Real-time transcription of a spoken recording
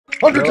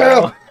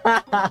Undertale!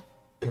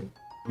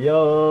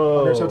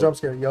 Yo! Undertale jump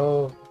scare,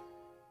 yo.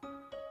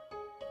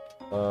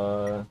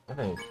 I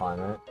think it's fine,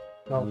 right?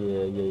 No.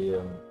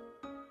 Yeah.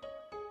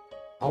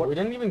 Oh, What? we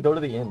didn't even go to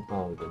the inn.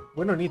 Oh, we did.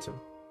 We don't need to.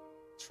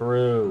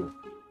 True.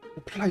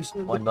 The price,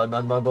 Bun.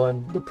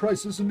 the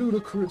price is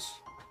ludicrous.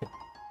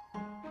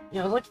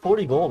 Yeah, it was like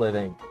 40 gold, I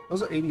think.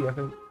 Those are 80, I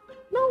think.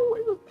 No,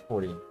 it was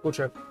 40. Go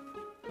check.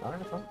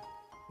 Alright, fine.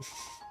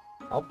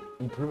 I'll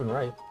be proven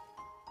right.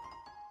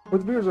 For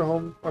the viewers at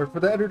home, or for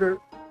the editor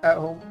at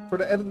home, for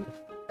the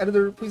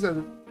editor, please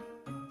edit.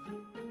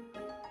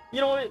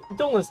 You know what?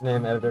 Don't listen to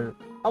him, editor.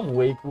 I'm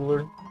way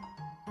cooler.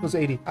 It was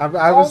 80. I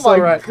was Oh so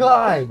my right.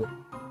 god!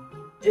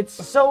 It's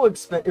so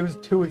expensive. It was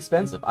too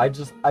expensive.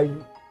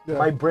 Yeah.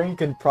 My brain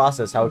can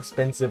process how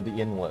expensive the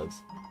inn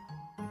was.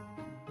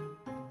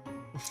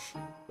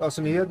 Oh,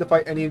 so you had to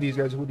fight any of these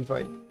guys, who would you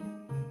fight?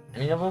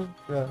 Any of them?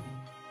 Yeah,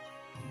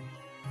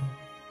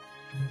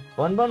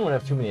 Bun would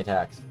have too many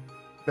attacks.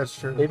 that's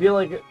true. They'd be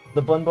like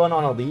the Bun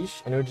on a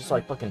leash, and it would just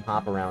like fucking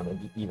hop around and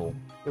be evil.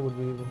 It would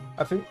be evil.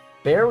 I think.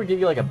 Bear would give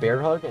you like a bear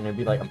hug, and it'd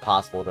be like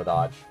impossible to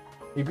dodge.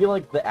 You'd be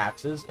like the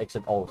axes,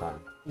 except all the time.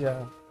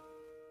 Yeah.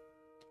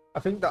 I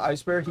think the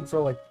ice bear, he'd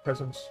throw like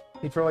presents.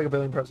 He'd throw like a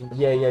billion presents.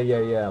 Yeah.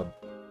 I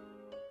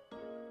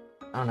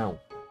don't know.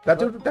 That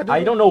dude.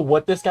 I don't know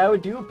what this guy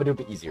would do, but it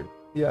would be easier.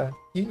 Yeah,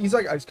 he's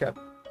like ice cap.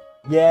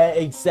 Yeah,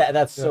 exactly.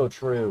 That's Yeah. so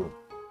true.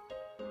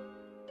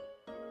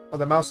 Oh,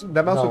 that mouse.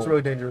 That mouse No. looks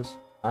really dangerous.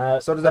 So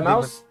does the that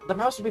mouse. The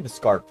mouse would be the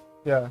scarf.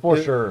 Yeah, For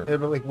sure. It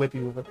would like whip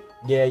you with it.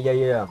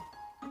 Yeah.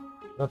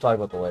 Don't talk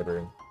about the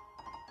library.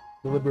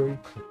 The library.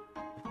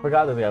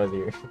 Forgot this guy was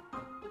here.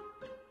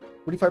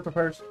 What do you fight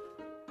papyrus?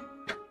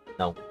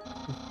 No.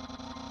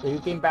 So you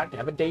came back to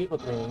have a date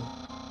with me.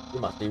 You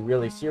must be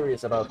really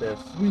serious about this.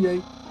 We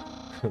ate.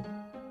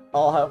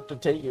 I'll have to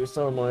take you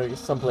somewhere,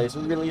 someplace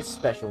really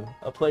special.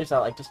 A place I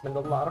like to spend a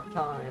lot of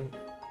time.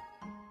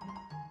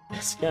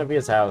 It's gonna be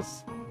his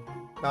house.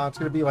 Nah, it's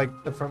gonna be like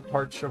the front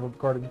porch of a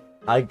garden.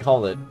 I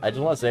call it. I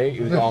just want to say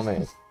it was all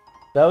me.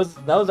 That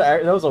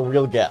was a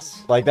real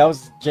guess. Like that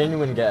was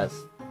genuine guess.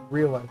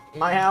 Real life.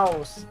 My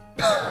house.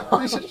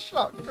 We should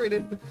shot straight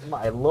in.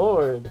 My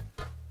lord.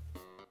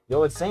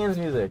 Yo, it's Sans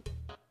music.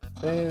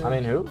 And I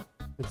mean, who?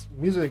 it's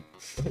music.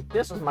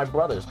 This is my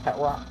brother's pet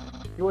rock.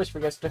 He always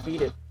forgets to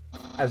feed it.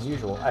 As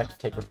usual, I have to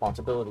take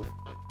responsibility.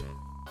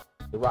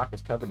 The rock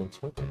is covered in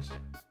twinkles.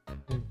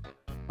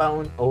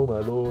 Bone. Oh my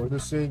lord. The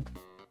sink.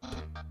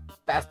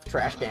 That's the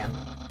trash can.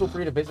 Feel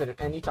free to visit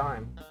it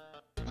anytime.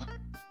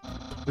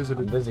 I'm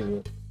Visited. visiting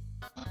it.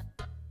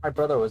 My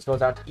brother always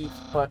goes out to eat,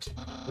 but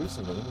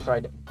recently he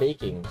tried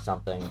baking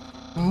something.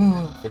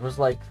 It was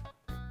like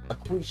a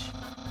quiche,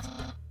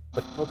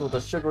 but filled with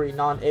a sugary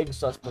non-egg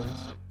substance.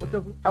 What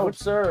the? How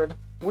absurd!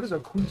 What is a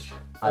quiche?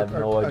 I have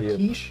no idea. A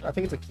quiche? I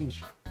think it's a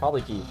quiche.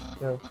 Probably quiche.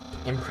 Yeah.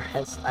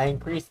 Impressed. I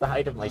increased the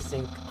height of my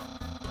sink.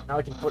 Now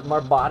I can put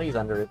more bodies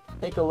under it.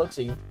 Take a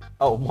look-see.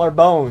 Oh, more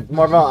bones.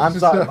 More bones. I'm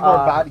sorry. More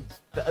bodies.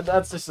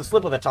 That's just a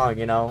slip of the tongue,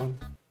 you know.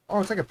 Oh,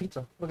 it's like a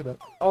pizza. Look at that.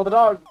 Oh, the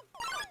dog.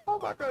 Oh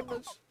my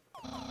goodness.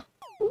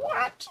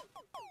 What?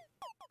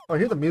 Oh,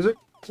 hear the music?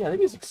 Yeah, the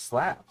music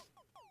slaps.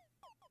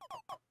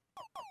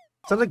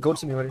 Sounds like Goat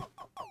Simulator.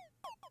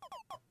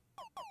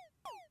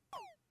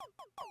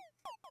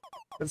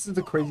 This is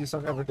the craziest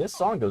song ever. This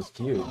song goes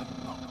cute.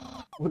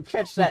 We'll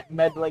catch that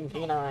meddling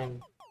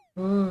canine.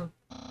 Mm.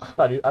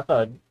 I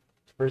thought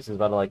first he was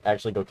about to like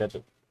actually go catch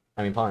it.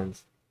 I mean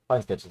Pines.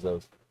 Pines catches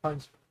those.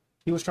 Pines.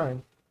 He was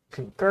trying.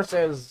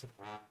 Curses!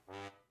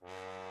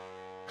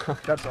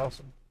 That's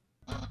awesome.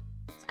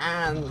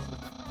 And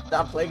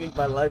stop plaguing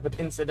my life with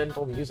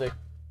incidental music.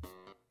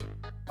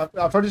 I'm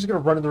probably just gonna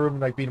run in the room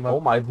and like beat him Oh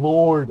up. my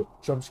lord!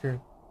 Jump scare.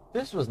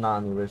 This was not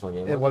in the original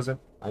game. It was wasn't.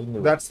 I knew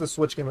it. That's the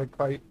Switch game like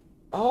fight.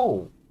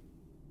 Oh!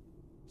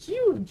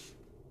 Huge!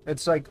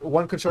 It's like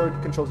one controller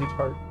controls each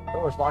part.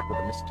 Doors locked with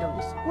a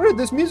mysterious... Where did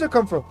this music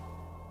come from?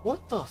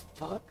 What the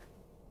fuck?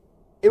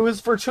 It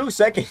was for 2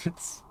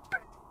 seconds!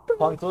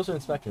 Upon closer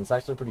inspection, it's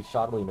actually pretty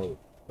shoddily made.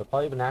 It'll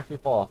probably even actually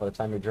fall off by the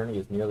time your journey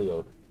is nearly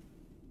over.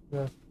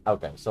 Yeah.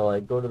 Okay, so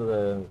like go to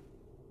the...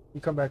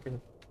 You come back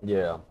in.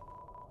 Yeah.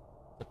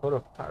 The photo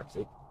of papyrus,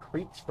 it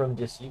creeps from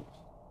disuse.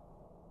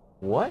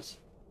 What?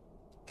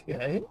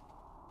 Okay.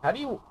 How do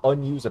you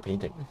unuse a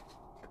painting?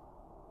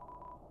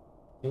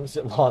 Seems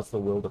it lost the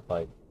will to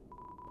fight.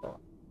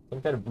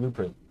 Some kind of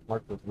blueprint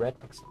marked with red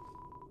pixels.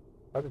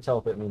 Hard to tell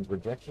if it means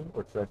rejection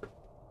or treasure.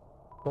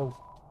 Both.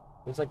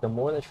 It's like the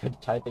more they tried to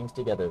tie things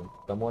together,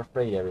 the more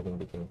frayed everything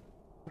became.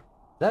 Is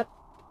that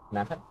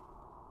map head?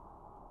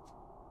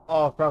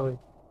 Oh, probably.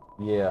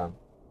 Yeah.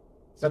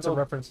 That's a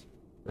reference.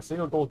 A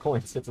single gold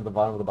coin sits at the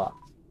bottom of the box.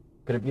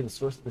 Could it be the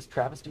source of this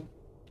travesty?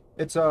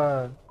 It's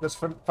that's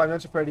Five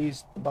Nights at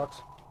Freddy's box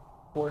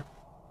 4.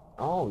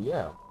 Oh,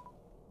 yeah.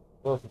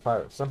 Well, for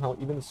fire. Somehow,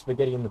 even the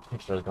spaghetti in the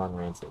picture has gone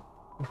rancid.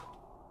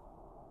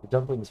 The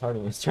dumpling is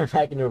hardening and turned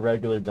back into a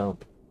regular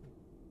dump.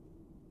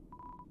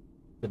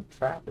 The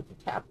trap is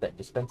a tap that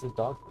dispenses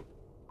dog food.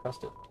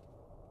 Trust it.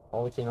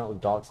 All that came out was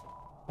dog stuff.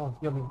 Oh,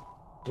 yummy.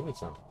 Give me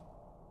some.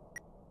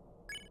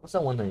 What's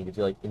that one thing you could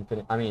do like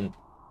infinite? I mean,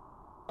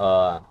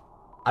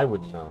 I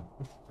wouldn't know.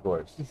 Of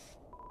course.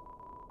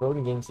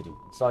 Broken Game City.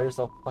 You saw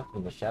yourself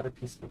fucking the shattered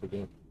pieces of the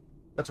game.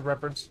 That's a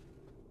reference.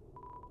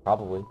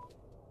 Probably.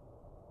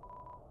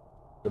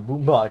 The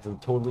boombox is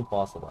totally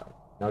fossilized.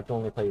 Now it can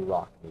only play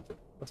rock music.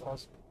 That's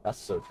awesome. That's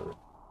so true.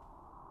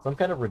 Some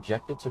kind of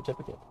rejected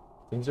certificate.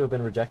 Things that have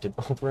been rejected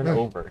over and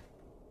over.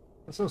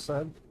 That's so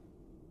sad.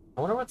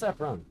 I wonder what's that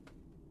from?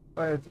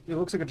 It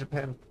looks like a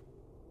Japan.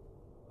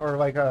 Or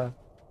like a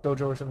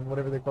dojo or something,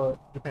 whatever they call it.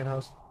 Japan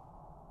house.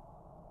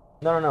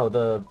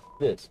 No,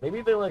 this.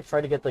 Maybe they like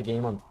tried to get the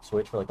game on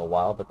Switch for like a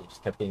while, but they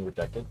just kept getting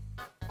rejected.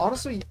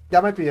 Honestly,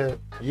 that might be it.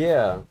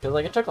 Yeah, because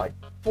like it took like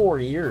 4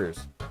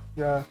 years.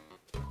 Yeah.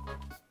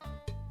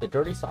 The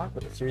dirty sock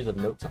with a series of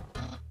notes on it.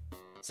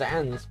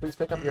 Sans, please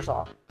pick up your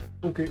sock.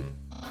 Okay.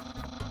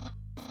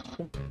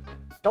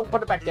 Don't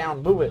put it back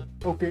down, move it.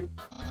 Okay.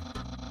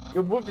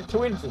 You moved it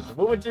 2 inches,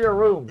 move it to your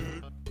room.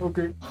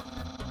 Okay.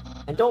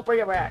 And don't bring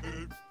it back.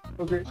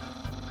 Okay.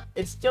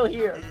 It's still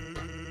here.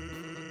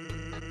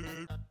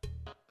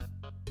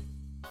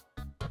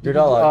 You're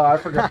not Oh, I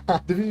like...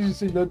 forgot. Didn't you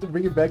say not to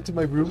bring it back to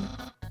my room?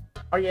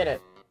 I get it.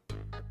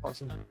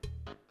 Awesome.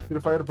 Dude,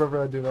 if I had a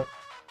brother, I'd do that.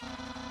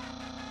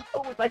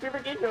 Oh, it's my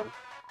favorite game show.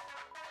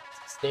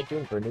 Stay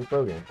tuned for a new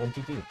program,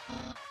 MTT.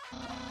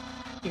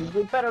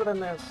 Usually better than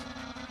this.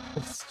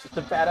 It's just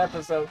a bad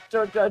episode.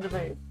 Don't judge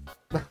me.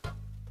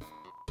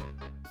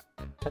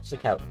 Touch the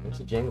couch. Makes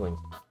it jangling.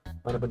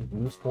 Find a bunch of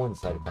loose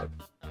coins inside the couch.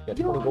 Get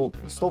 20 gold.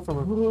 Stole from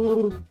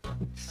him.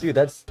 Dude,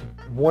 that's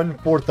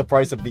 1/4 the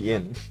price of the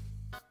inn.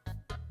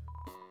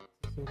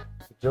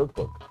 Joke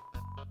book.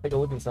 Take a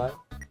look inside.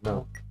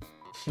 No.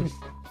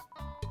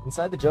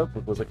 Inside the joke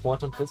book was a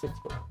quantum physics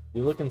book.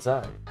 You look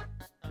inside.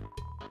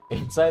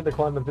 Inside the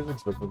quantum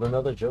physics book was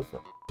another joke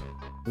book.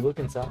 You look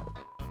inside.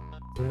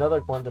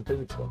 Another quantum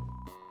physics book.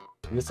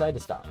 You decide to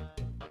stop.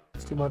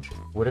 It's too much.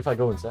 What if I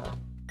go inside?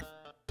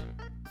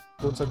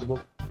 Go inside the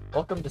book.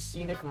 Welcome to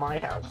scenic my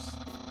house.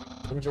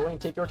 Enjoy and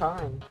take your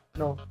time.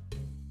 No.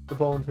 The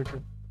bone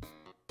picture.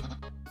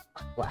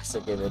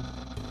 Classic image.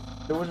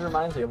 It always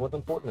reminds me of what's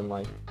important in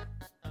life.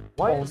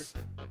 Why is...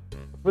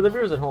 For the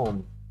viewers at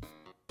home,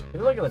 if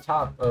you look at the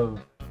top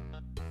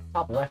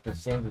left of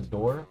Sam's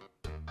door,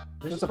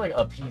 there's just like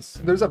a piece.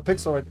 There's a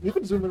pixel right. You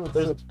can zoom in with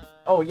this.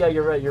 Oh yeah,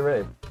 you're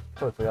right.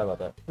 Totally forgot about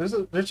that. There's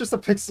just a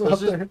pixel up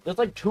there. There's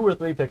like 2 or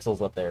 3 pixels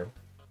up there.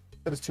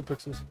 That is 2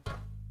 pixels.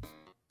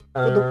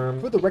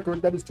 For the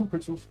record, that is 2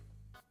 pixels.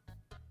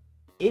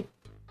 It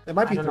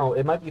might be. I don't know.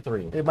 It might be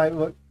 3. It might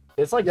look.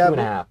 It's like Yeah,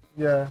 2.5.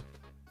 Yeah.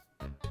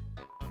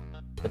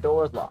 The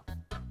door is locked.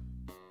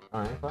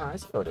 Alright, well, I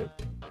see what it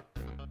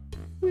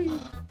is.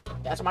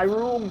 That's my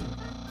room!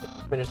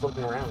 Finish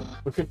looking around.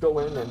 We could go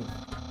in and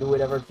do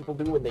whatever people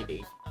do when they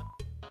date.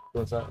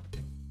 Go inside.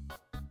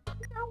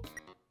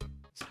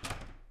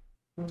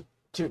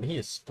 Dude, he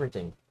is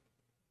sprinting.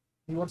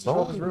 He wants to show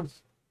off his room.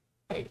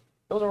 Hey,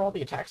 those are all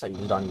the attacks I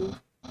used on you.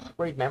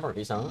 Great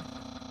memories, huh?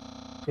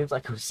 Seems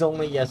like it was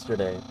only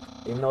yesterday,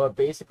 even though it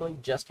basically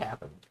just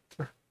happened.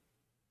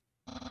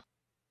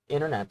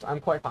 Internet, I'm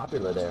quite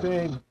popular there.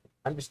 Same.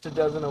 I'm just 2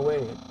 dozen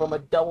away from a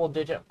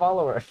double-digit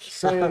follower.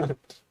 Same.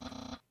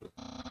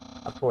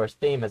 Of course,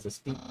 fame has a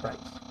steep price.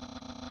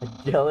 A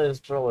jealous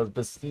troll has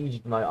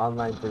besieged my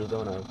online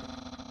persona.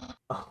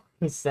 Oh,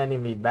 he's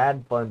sending me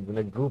bad puns in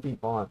a goofy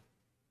font.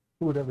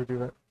 Who would ever do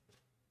that?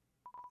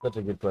 Such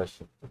a good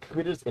question.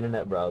 Twitter's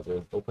internet browser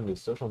is open to a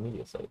social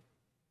media site.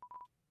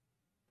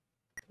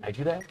 Can I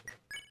do that?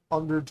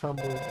 Under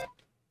Tumblr.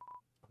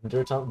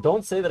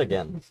 Don't say that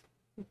again.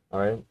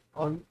 Alright?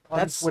 On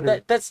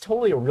Twitter. That's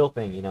totally a real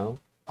thing, you know?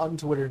 On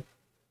Twitter.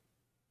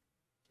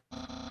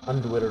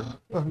 On Twitter.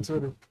 On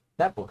Twitter.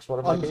 That book's one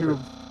of my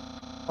favorites.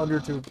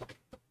 Undertube.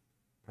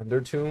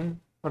 Undertube?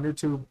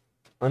 Undertube.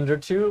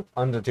 Undertube?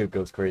 Undertube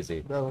goes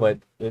crazy. No. But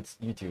it's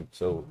YouTube,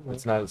 so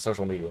it's not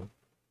social media.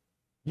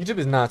 YouTube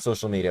is not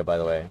social media, by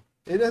the way.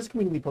 It has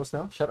community posts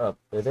now. Shut up.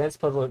 Advanced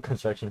puzzle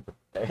construction for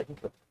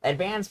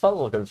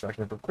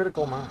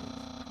critical minds.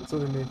 That's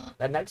what I mean.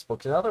 That next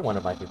book's another one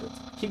of my favorites.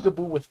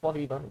 Kickaboo with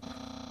Fluffy Bunny.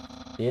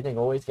 The ending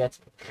always gets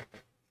me.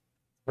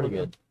 Pretty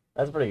good.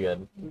 That's pretty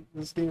good.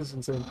 This game is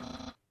insane.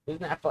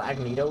 Isn't that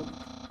Magneto?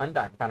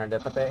 Undyne found it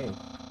at the bay.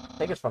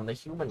 Take us from the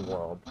human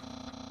world.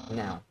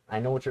 Now, I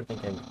know what you're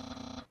thinking.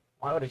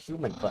 Why would a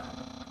human flag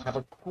have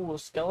a cool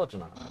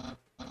skeleton on it?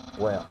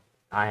 Well,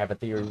 I have a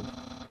theory.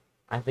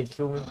 I think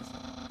humans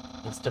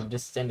must have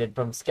descended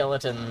from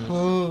skeletons.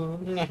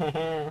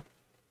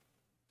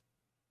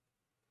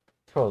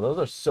 Bro, those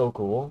are so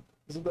cool.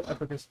 Isn't that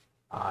epicus?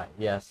 Ah,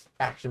 yes.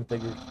 Action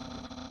figures.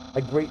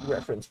 A great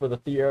reference for the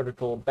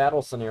theoretical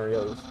battle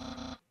scenarios.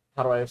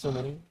 How do I have so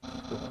many?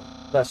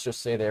 Let's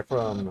just say they're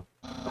from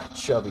a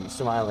chubby,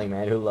 smiling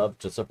man who loved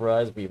to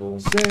surprise people.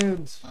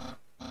 Sans.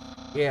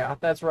 Yeah,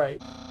 that's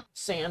right.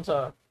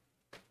 Santa.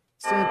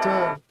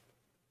 Santa.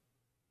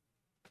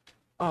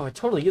 Oh, it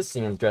totally is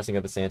Sans dressing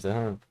up as Santa,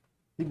 huh?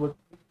 He would.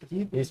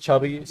 He's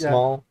chubby,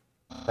 small,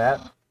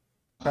 fat,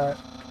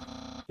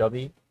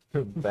 chubby,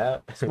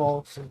 fat.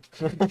 Small.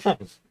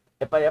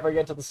 If I ever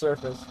get to the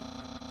surface,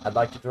 I'd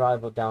like to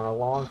drive down a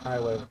long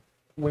highway,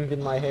 wind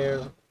in my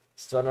hair,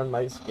 sun on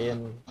my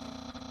skin.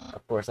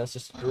 Of course, that's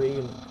just a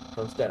dream.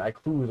 So instead, I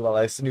cruise while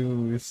I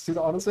snooze. Dude,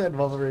 honestly, I'd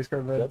love a race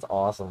car, man. That's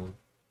awesome.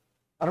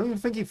 I don't even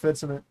think he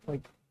fits in it.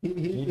 Like,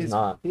 He's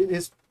not.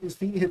 His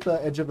feet hit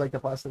the edge of, like, the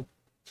plastic.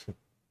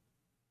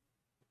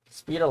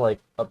 Speed are, like,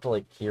 up to,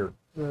 like, here.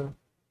 Yeah.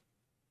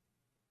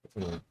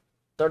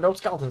 There are no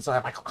skeletons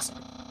inside my closet.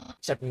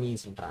 Except me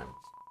sometimes.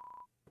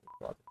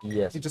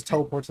 Yes. He just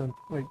teleports in.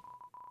 Like,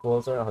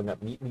 Closer, I hung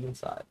up, meet me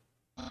inside.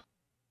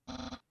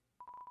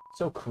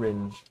 So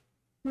cringe.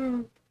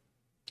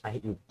 I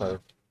hate you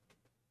both.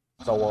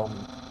 So,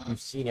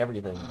 you've seen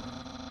everything.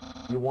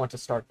 You want to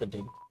start the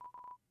date.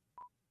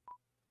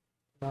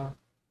 nah.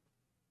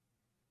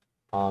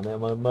 Aw,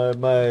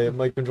 man,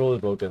 my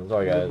controller's broken.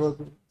 Sorry, guys.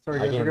 Sorry,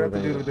 I guys, can't we're gonna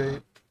have to move do the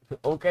date.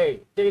 Okay,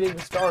 dating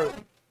start.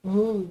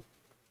 Ooh,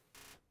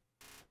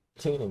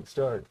 Dating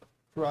start.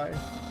 try.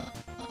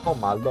 Oh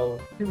my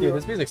lord. Here we Dude, are.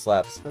 this music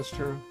slaps. That's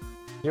true.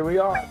 Here we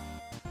are,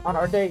 on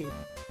our date.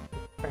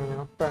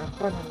 I've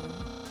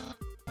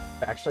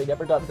actually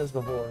never done this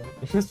before.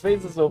 His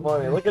face is so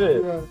funny. Look at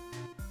it. Yeah.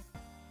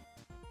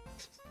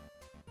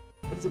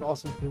 That's an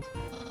awesome face.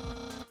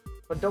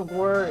 But don't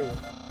worry.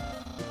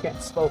 You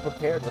can't spell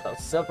prepared without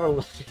several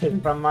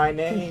letters from my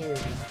name.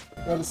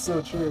 That is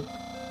so true.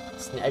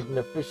 Snagged an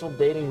official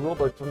dating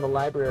rulebook from the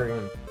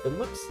librarian. It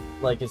looks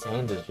like his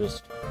hand is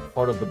just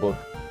part of the book.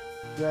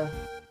 Yeah.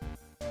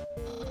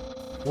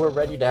 We're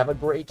ready to have a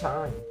great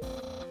time.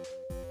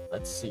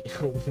 Let's see.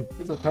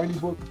 It's a tiny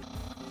book.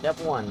 Step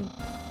 1.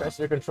 Press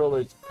your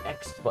controller's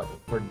X button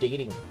for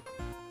dating.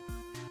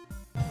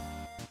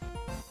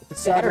 It's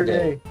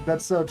Saturday.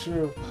 That's so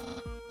true.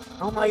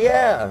 Oh my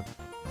yeah!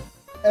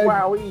 Egg.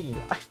 Wowee!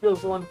 I feel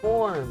so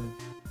informed.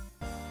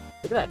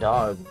 Look at that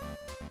dog.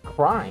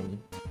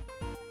 Crime.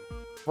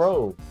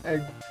 Bro.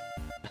 Egg.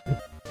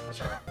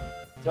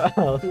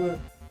 Child. Do it.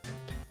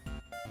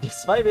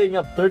 Despite being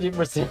up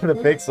 13% of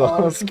the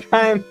pixels,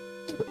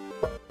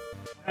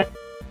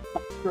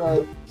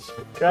 Right.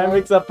 crime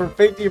makes up for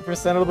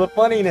 50% of the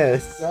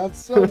funniness.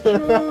 That's so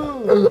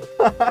true.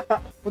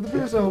 But the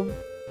beer's at home.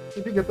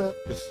 If you get that,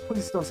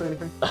 please don't say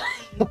anything.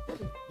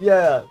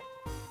 Yeah.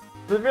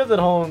 The beer's at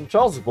home.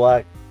 Charles is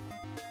black.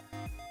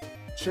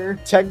 Sure.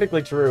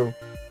 Technically true.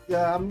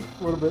 Yeah, I'm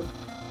a little bit.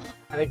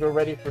 I think we're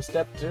ready for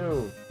step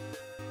 2.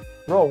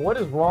 Bro, what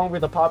is wrong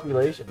with the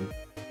population?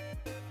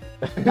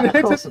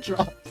 It just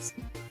drops.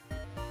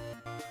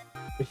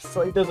 It's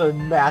like there's a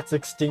mass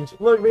extinction.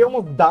 Look, we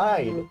almost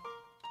died.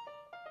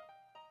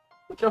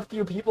 Look how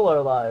few people are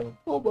alive.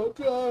 Oh my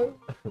god.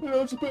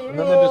 That's bad. And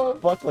then they're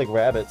just fucked like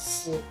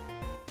rabbits. Yeah.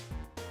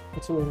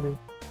 What's wrong with me?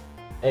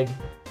 Egg.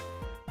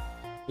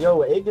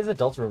 Yo, egg is a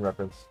Deltarune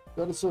reference.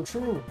 That is so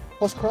true.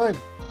 Plus crime.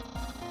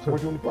 We're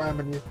doing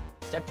crime in you.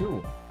 Step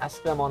 2.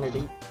 Ask them on a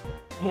date.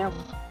 Ham.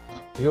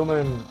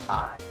 Human.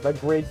 The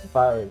great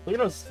fire.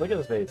 Look at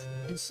his face.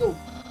 He's so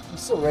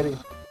ready.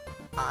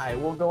 I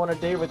will go on a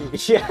date with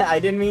you. Yeah, I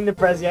didn't mean to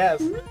press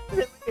yes.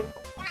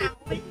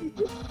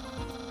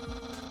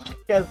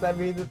 Guess that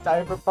means it's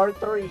time for part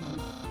 3.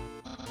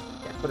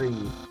 Step 3.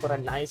 Put a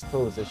nice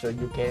pose to show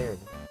you care.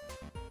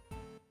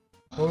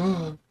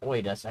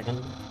 Wait a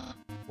second.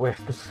 Where's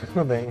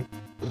clothing?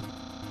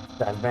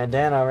 That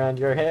bandana around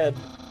your head.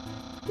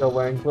 You're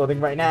wearing clothing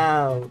right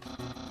now.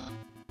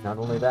 Not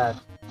only that,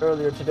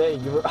 earlier today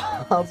you were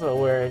also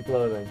wearing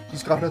clothing.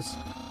 He's got us.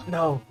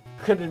 No,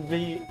 could it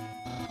be?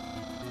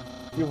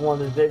 You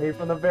wanted to date me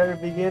from the very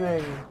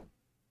beginning.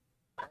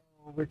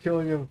 We're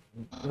killing him.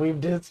 We've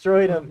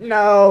destroyed him.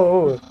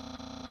 No!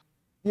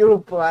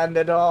 You planned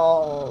it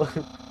all.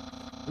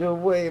 You're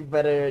way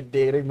better at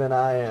dating than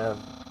I am.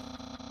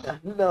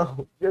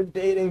 No, your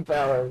dating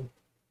power.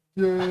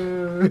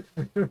 Yeah.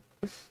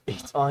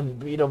 It's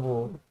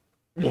unbeatable.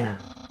 Yeah.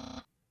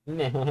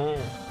 Nah.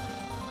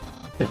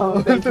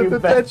 Don't think you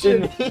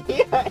mention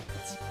me.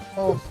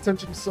 Oh,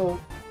 tension so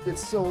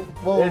it's so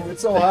low,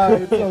 it's so high,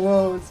 it's so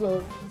low, it's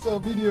so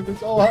medium,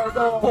 it's all high,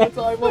 no, it's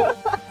high low.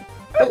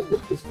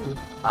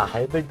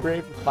 I, the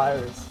great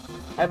papyrus,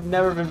 have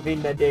never been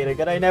beaten at dating,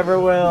 and I never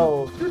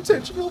will. Your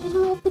tension levels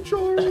are off the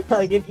chart.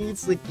 I can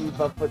easily keep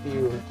up with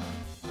you.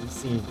 You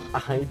see,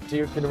 I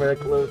too can wear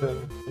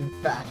clothing. In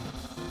fact,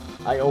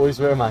 I always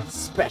wear my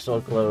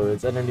special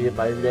clothes underneath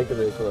my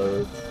regular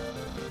clothes.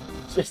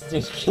 Just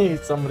in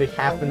case somebody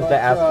happens to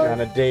ask me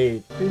on a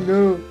date. He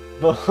knew.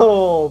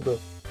 Behold!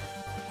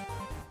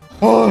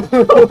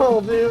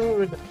 Oh,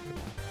 dude!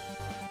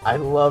 I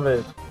love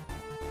it.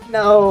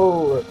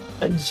 No!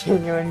 A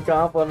genuine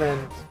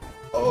compliment.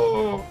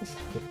 Oh.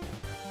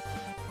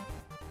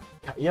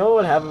 You know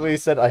what happened when he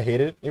said I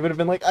hate it? It would have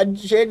been like a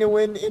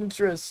genuine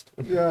interest.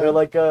 Yeah. Or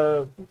like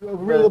a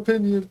real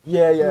opinion.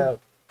 Yeah.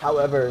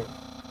 However,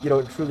 you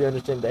don't truly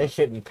understand the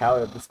hidden power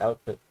of this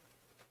outfit.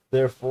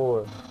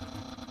 Therefore,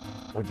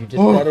 what you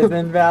just said is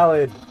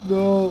invalid.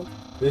 No.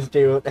 This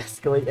day won't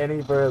escalate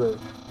any further.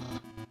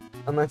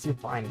 Unless you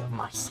find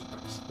my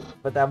secrets.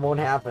 But that won't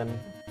happen.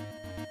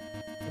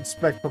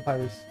 Inspect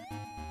papyrus.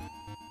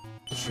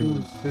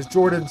 Shoes. There's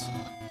Jordans.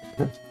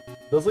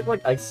 Those look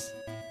like ice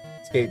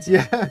skates.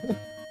 Yeah.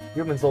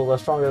 Human souls are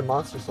stronger than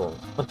monster souls.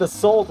 But the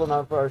souls on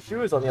our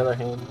shoes, on the other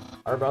hand,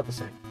 are about the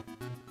same.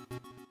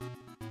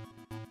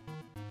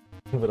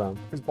 Move it on.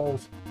 His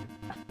balls.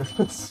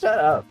 Shut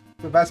up.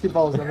 The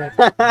basketballs, I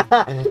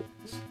meant.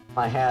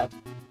 My hat.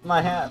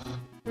 My hat.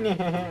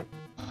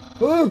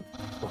 Oh!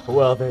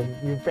 Well then,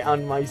 you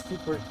found my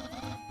secret.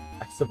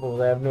 I suppose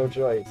I have no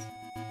choice.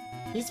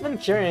 He's been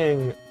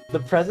carrying the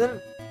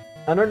present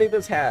underneath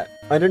his hat,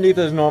 underneath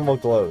his normal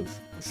clothes.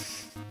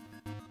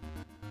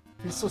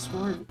 He's so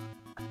smart.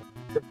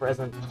 The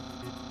present.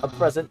 A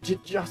present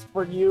just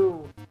for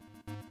you.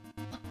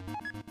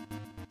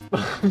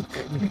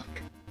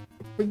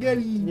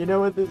 Spaghetti. You know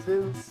what this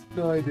is?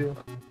 No idea.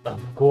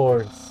 Of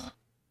course.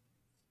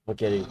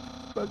 Spaghetti.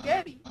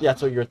 Spaghetti.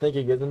 That's what you're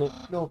thinking, isn't it?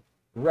 No.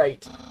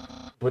 Right.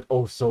 But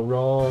oh so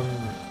wrong.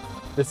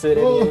 This ain't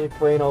any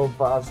plain old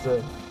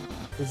pasta.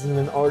 This is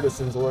an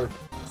artisan's work.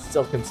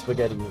 Silken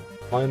spaghetti,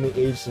 finely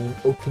aged in an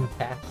oaken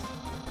pot.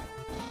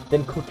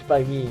 Then cooked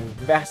by me,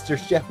 Master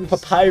Chef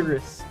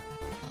Papyrus.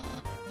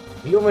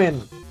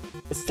 Human,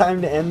 it's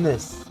time to end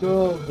this.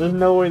 No. There's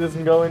no way this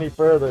can go any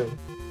further.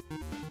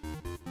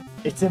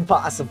 It's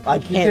impossible. I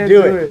can't can't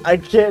do do it. it. I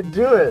can't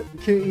do it. You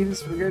can't eat the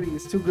spaghetti.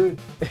 It's too good.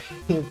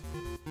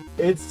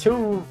 It's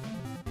too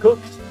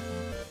cooked.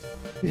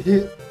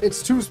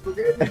 It's too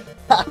spaghetti.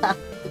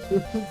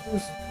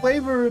 There's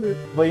flavor in it.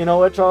 But you know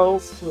what,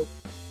 Charles? You'll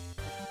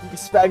be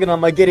spagging on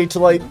my giddy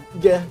till I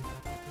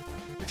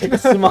take a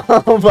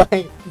small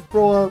bite.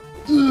 Throw up.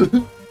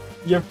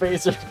 Your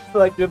face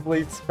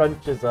reflectively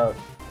scrunches up.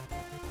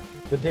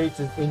 The taste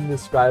is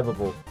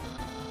indescribable.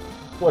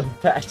 What a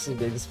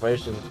passionate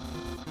expression.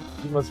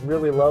 You must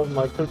really love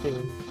my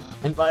cooking.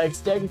 And by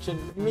extension,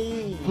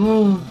 me.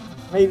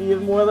 Maybe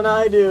even more than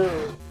I do.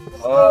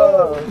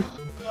 Oh.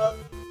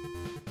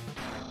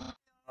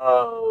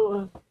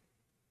 Oh.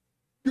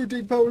 Your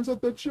dig power's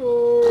up the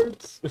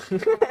charts.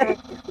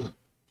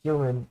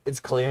 Human, it's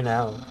clear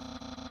now.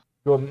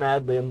 You're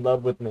madly in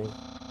love with me.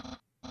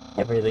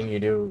 Everything you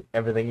do,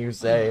 everything you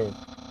say,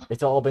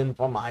 it's all been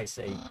for my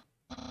sake.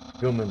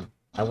 Human,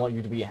 I want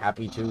you to be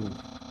happy too.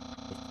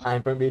 It's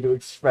time for me to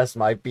express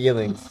my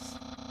feelings.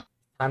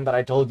 Time that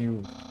I told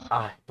you,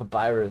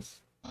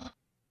 Papyrus.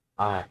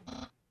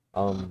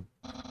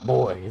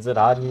 Boy, is it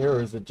hot in here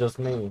or is it just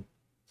me?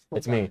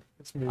 It's me.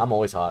 It's me. I'm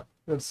always hot.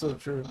 That's so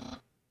true.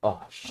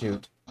 Oh,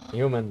 shoot.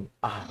 Human,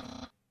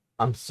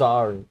 I'm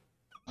sorry.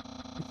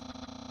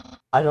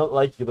 I don't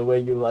like you the way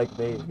you like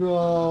me.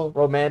 No.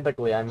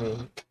 Romantically, I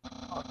mean.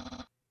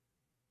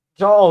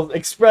 Charles,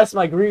 express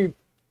my grief.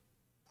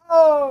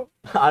 Oh.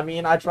 I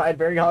mean, I tried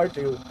very hard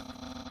to.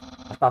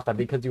 I thought that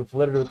because you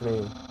flirted with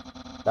me,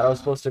 that I was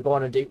supposed to go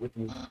on a date with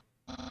you.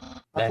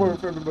 I pour it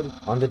for everybody.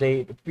 On the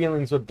date,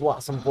 feelings would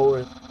blossom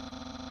forth.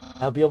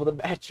 I'll be able to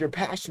match your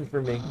passion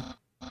for me.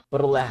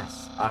 But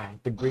alas, I,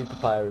 the great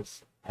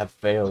Papyrus, have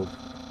failed.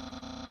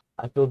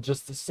 I feel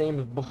just the same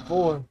as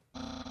before.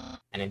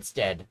 And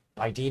instead,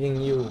 by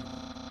dating you,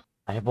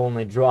 I have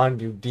only drawn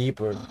you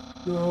deeper.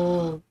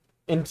 No.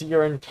 Into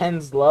your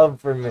intense love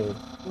for me.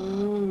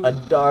 A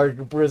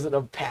dark prison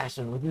of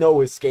passion with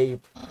no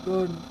escape.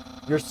 None.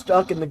 You're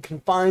stuck in the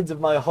confines of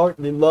my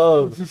heartly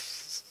love.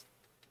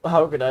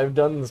 How could I have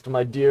done this to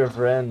my dear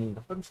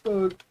friend? I'm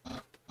stuck.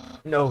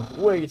 No,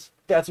 wait,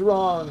 that's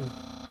wrong.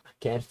 I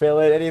can't fail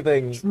at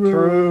anything.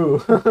 True.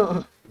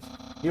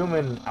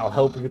 Human, I'll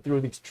help you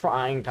through these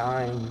trying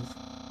times.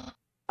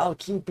 I'll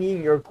keep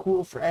being your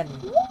cool friend.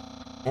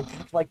 And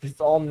act like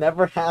this all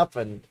never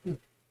happened.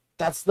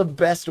 That's the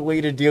best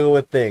way to deal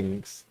with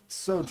things.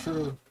 So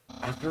true.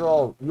 After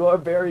all, you're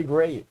very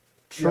great.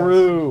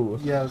 True.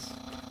 Yes.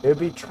 It would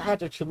be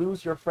tragic to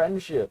lose your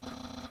friendship.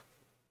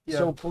 Yeah.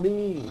 So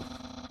please,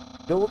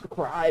 don't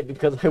cry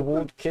because I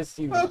won't kiss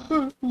you.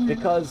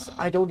 Because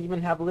I don't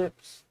even have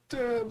lips.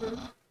 Damn it.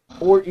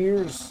 Or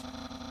ears.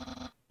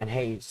 And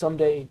hey,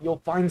 someday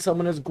you'll find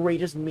someone as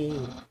great as me.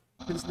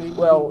 His name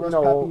Well, was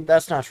no, Pappy.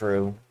 that's not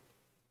true.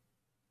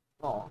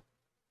 Aw.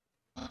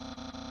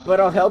 But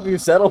I'll help you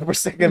settle for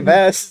second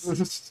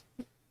best.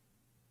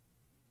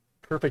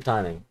 Perfect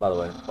timing, by the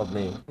way, of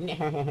me.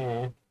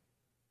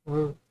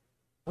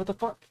 What the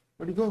fuck?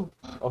 Where'd he go?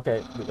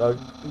 Okay,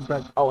 He's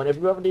back. oh, and if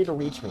you ever need to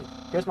reach me,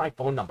 here's my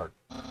phone number.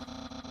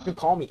 You can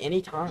call me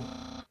anytime.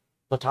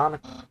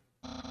 Platonic.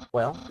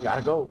 Well, you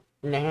gotta go.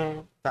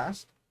 Nah.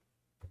 Fast?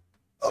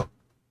 Oh.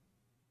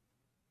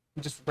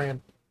 He just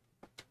ran.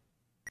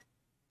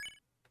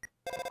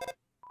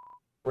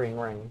 Ring,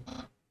 ring.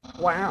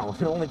 Wow,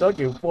 it only took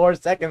you 4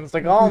 seconds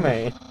to call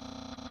me.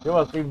 You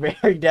must be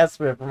very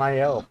desperate for my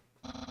help.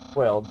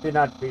 Well, do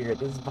not fear,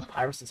 this is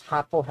Papyrus's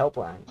Hotful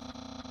Helpline.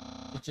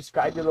 Just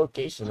describe your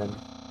location and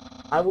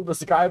I will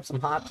describe some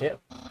hot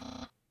tips.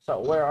 So,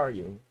 where are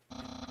you?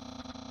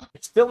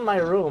 It's still in my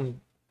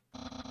room.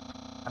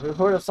 Have you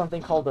heard of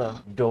something called a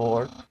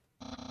door?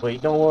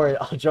 Wait, don't worry,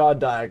 I'll draw a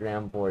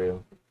diagram for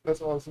you.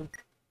 That's awesome.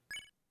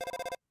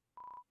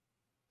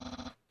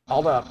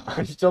 Hold up,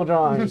 I'm still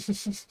drawing.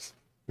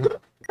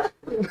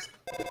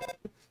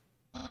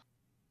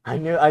 I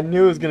knew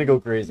it was gonna go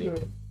crazy. Yeah.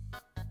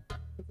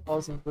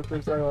 awesome. The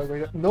first dialogue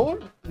like that. No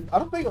one. I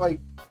don't think like.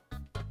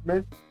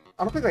 Man,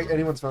 I don't think like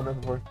anyone's found that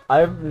before.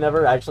 I've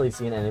never actually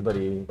seen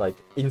anybody like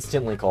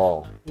instantly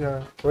call.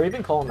 Yeah. Or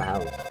even call in the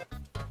house.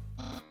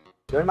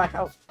 You're in my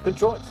house. Good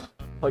choice.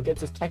 Well, I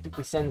guess it's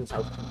technically Sen's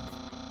house.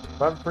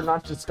 But for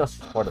not to discuss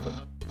part of it.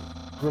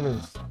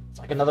 Humans. It's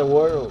like another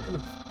world.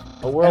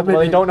 A world where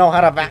they don't know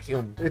how to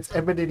vacuum. It's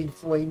emanating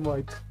flame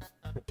light.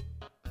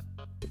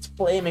 It's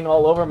flaming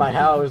all over my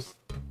house.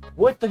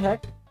 What the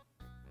heck?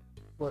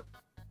 What?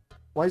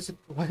 Why is it?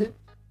 What?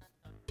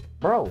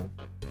 Bro.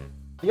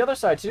 The other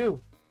side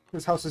too.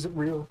 This house isn't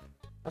real.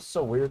 That's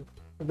so weird.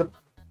 Is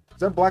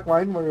that black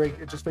line where like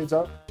it just fades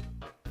out?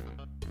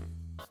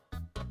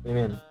 What do you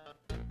mean?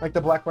 Like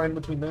the black line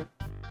between there?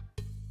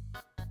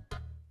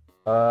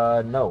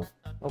 No.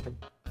 Open.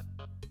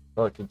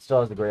 Look, it still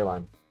has the gray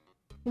line.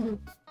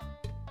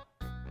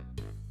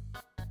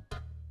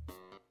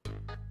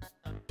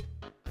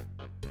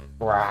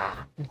 Rah.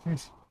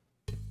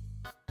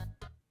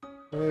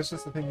 It's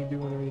just the thing you do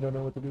whenever you don't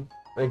know what to do.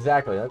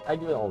 Exactly. I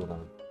do it all the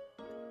time.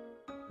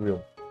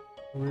 Real.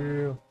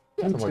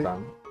 Some more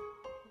time.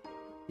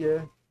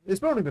 Yeah.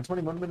 It's only been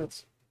 21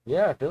 minutes.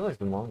 Yeah, I feel like it's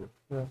been longer.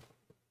 Yeah.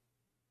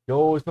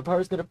 Yo, is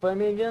Papyrus gonna find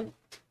me again?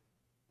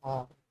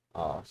 Oh.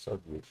 Oh, so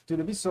huge. Dude,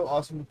 it'd be so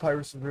awesome if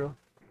Papyrus is real.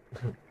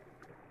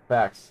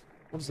 Facts.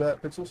 What's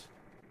that? Pixels?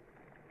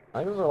 I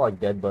think those are like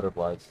dead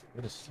butterflies.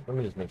 Let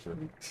me just make sure.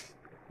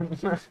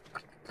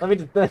 Let me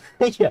just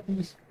yeah.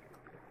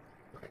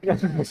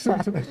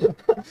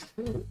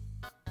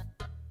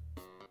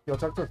 Yo,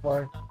 talk to a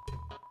fly.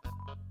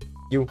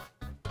 You.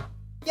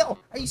 Yo,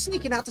 are you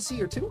sneaking out to see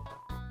her too?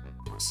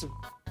 Awesome.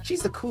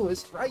 She's the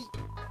coolest, right?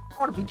 I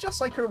want to be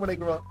just like her when I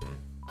grow up.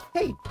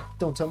 Hey,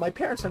 don't tell my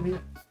parents I'm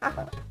here.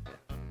 I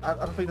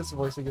don't think that's the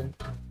voice again.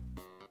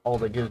 All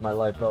that gives my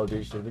life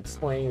validation.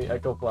 Explain the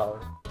echo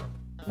flower.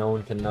 No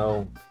one can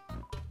know.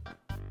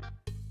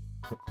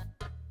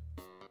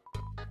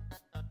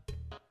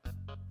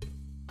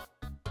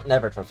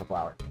 Never trust a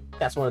flower.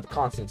 That's one of the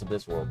constants of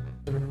this world.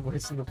 And then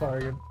voice in the fire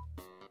again.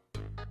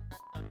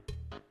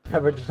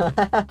 Never.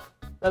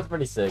 That's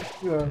pretty sick.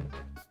 Yeah.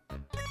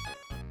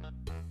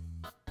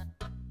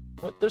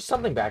 What? There's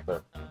something back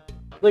there.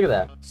 Look at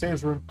that.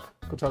 Sam's room.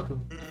 Go talk to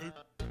him.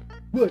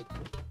 What?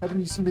 Haven't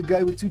you seen a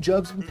guy with 2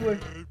 jobs before?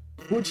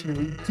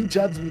 Fortunately, 2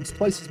 jobs means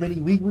twice as many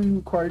legally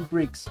required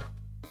breaks.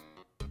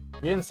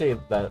 You didn't say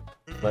that,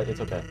 but it's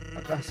okay.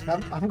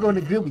 I'm going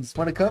to Gilby's.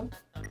 Wanna come?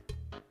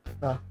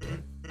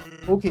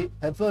 Okay,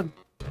 have fun.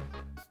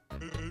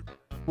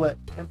 What?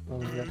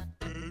 Oh, yeah.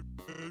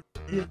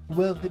 Yeah,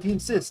 well, if you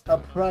insist, I'll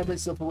pry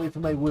myself away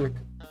from my work.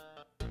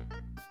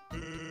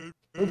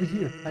 Over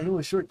here, I know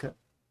a shortcut.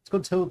 It's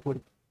called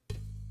teleporting.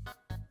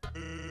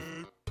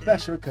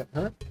 Fast shortcut,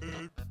 huh?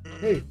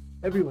 Hey,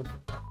 everyone.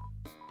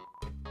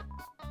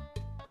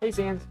 Hey,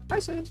 Sans. Hi,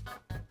 Sans.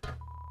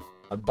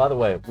 By the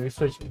way, we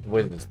switched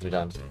voices 3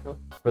 times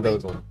for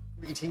those ones.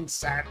 Greetings,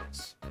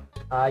 Sans.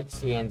 Hi,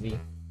 Sansy.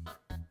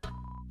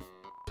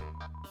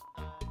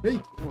 Hey,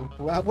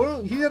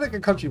 well, he had like a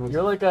country voice.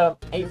 You're like a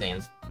hey,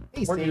 Sans.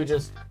 Hey, Weren't you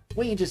just?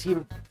 Weren't you just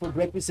here for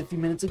breakfast a few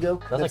minutes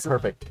ago? That's like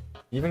perfect.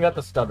 You even got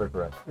the stutter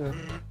correct.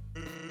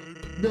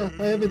 No,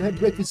 I haven't had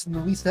breakfast in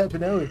at least half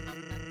an hour.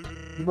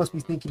 You must be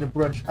thinking of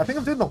brunch. I think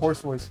I'm doing the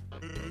horse voice.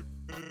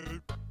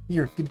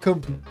 Here, get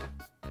comfy.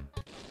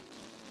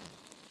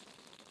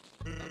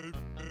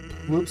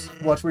 Whoops,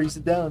 watch where you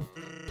sit down.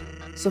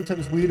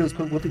 Sometimes weirdos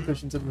put whoopee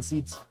cushions in the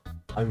seats.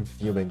 I'm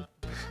fuming.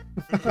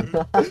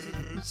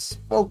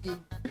 Smoking.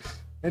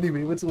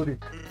 Anyway, what's the order?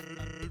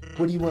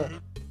 What do you want?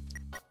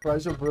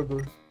 Fries or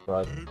burger?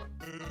 Fries.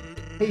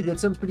 Hey, that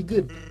sounds pretty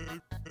good.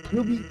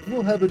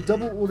 We'll have a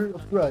double order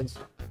of fries.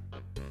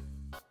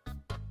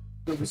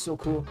 That'd be so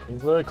cool.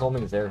 He's literally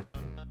combing his hair.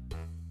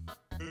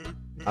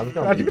 I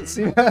didn't even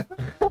see that.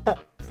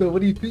 So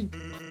what do you think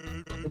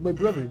of my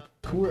brother?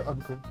 Cool or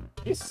uncool?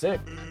 He's sick.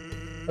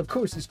 Of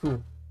course he's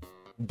cool.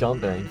 Don't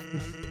they?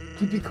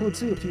 He'd be cool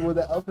too if he wore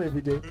that outfit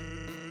every day.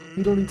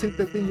 He'd only take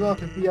that thing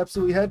off if he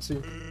absolutely had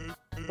to.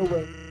 Oh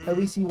well, at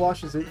least he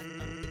washes it.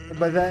 And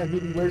by that I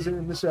mean he wears it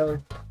in the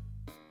shower.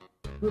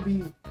 We'll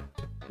be...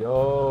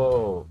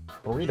 Yo,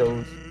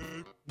 burritos.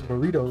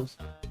 Burritos.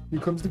 Here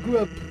comes the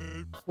grub.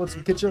 Want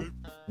some ketchup?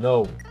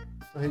 No.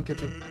 I hate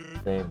ketchup.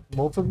 Same.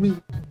 More from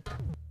me.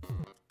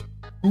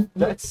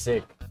 That's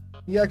sick.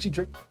 He actually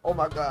drank... Oh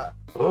my god.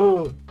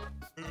 Oh.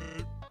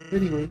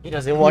 Anyway. He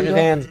doesn't wash his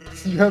hands.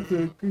 You have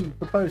to agree.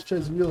 Papyrus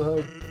tries real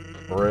hard.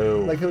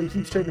 Bro. Like how he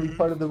keeps trying to be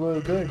part of the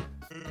royal guard.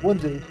 One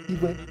day, he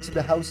went to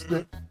the house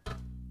that...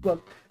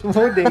 Well,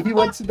 one day, he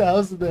went to the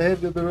house of the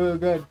head of the royal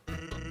guard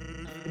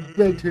and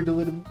begged her to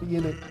let him be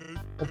in it.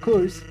 Of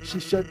course, she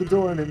shut the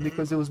door on him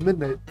because it was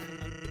midnight.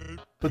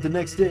 But the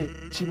next day,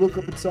 she woke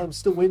up and saw him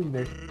still waiting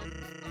there.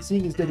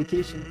 Seeing his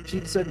dedication, she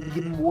decided to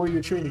give him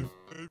warrior training.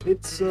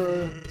 It's,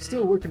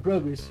 still a work in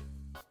progress.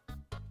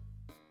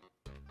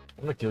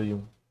 I'm gonna kill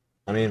you.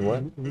 I mean,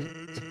 what?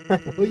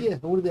 Oh yeah,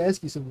 I wanted to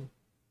ask you something.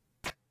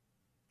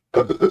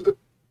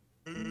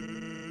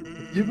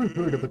 You ever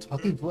heard of a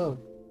talking flower?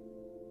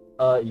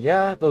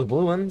 Yeah, those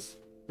blue ones.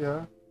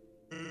 Yeah.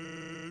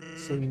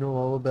 So you know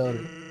all about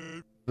it.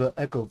 The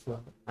echo flower.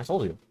 I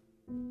told you.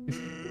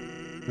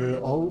 They're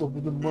all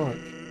over the march.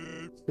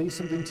 Say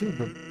something to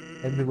them,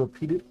 and they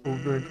repeat it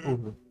over and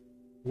over.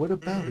 What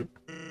about it?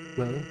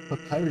 Well,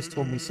 Papyrus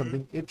told me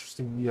something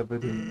interesting the other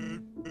day.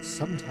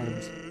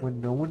 Sometimes,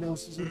 when no one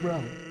else is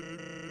around,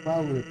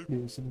 Flower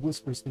appears and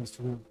whispers things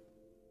to him.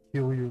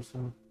 Kill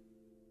yourself.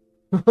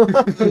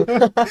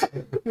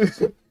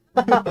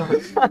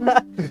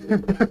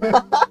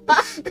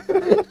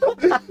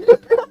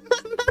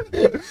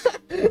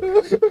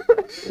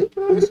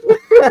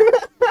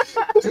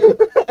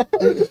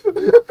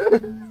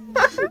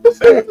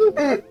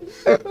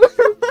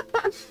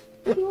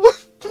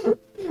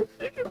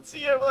 You can see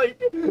him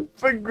like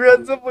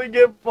progressively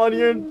get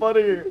funnier and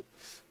funnier.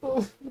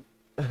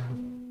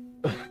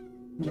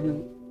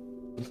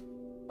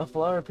 A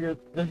flower appeared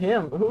to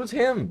him. Who's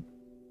him?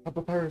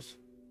 Papyrus.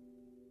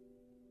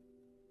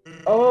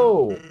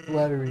 Oh,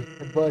 Flattery,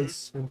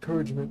 advice,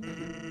 encouragement,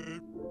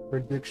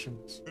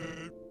 predictions.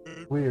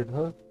 Weird,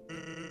 huh?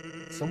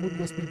 Someone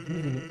must be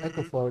using an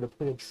echo flower to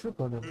play a trick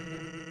on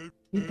him.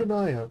 Keep an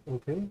eye out,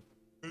 okay?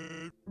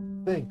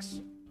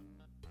 Thanks.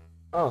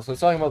 oh, so he's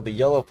talking about the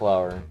yellow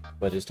flower,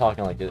 but he's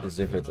talking like as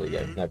if it's a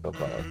necro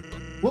flower.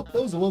 Whoop,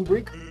 that was a long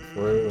break.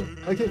 Whoa.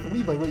 I can't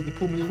believe I let you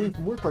pull me away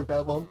from work like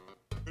that long.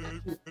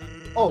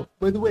 Oh,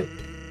 by the way,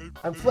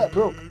 I'm flat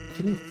broke.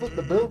 Can you foot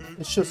the bill?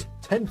 It's just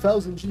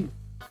 10,000 G.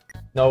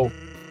 No.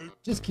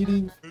 Just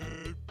kidding.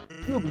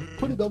 Ruby,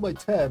 put it on my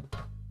tab.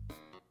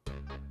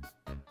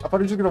 I thought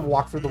he was just gonna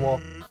walk through the wall.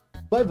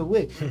 By the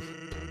way,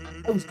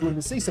 I was going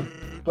to say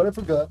something, but I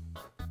forgot.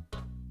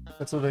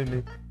 That's what I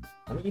mean.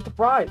 I'm gonna eat the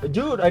fries.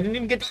 Dude, I didn't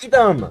even get to eat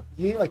them.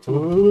 You ain't like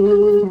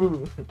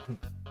Ooh.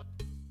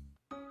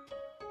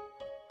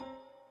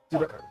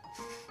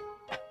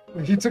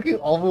 Dude, he took it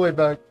all the way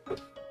back.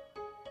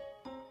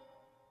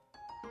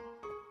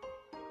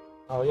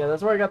 Oh yeah,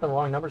 that's where I got the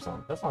wrong number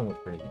song. That song was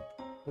pretty good.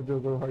 I do a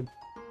little hard.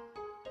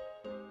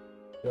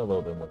 Get a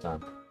little bit more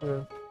time.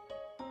 Yeah.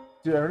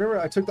 Dude, I remember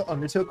I took the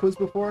Undertale quiz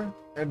before,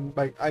 and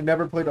like I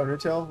never played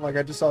Undertale. Like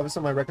I just saw this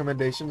on my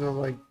recommendations, and I was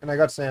like, and I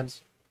got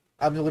Sans.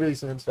 I'm literally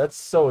Sans. That's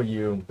so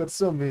you. That's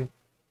so me.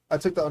 I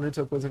took the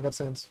Undertale quiz and got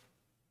Sans.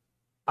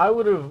 I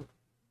would have.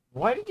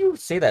 Why did you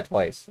say that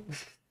twice?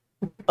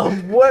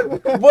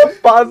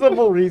 What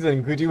possible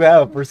reason could you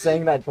have for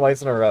saying that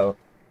twice in a row?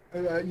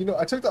 You know,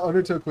 I took the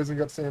Undertale quiz and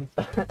got Sans.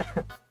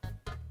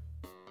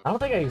 I don't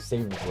think I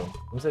saved before.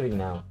 I'm saving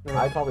now. Yeah.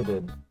 I probably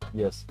did.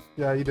 Yes.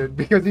 Yeah, you did.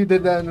 Because you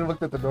did that and then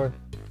looked at the door.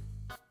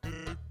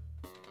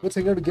 Let's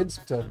hang out again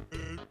sometime.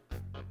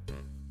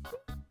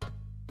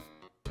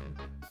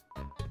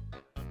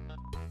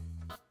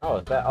 Oh,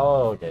 is that?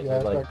 Oh, okay. Yeah,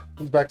 So like,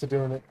 he's back to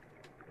doing it.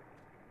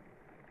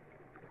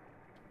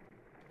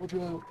 What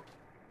you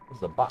this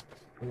is a box.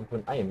 You can put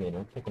an item in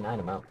and take an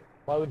item out.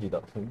 Why would you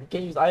though? You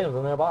can't use items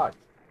in their box.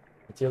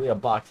 It's really a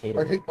box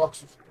hater. I hate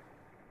boxes.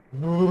 You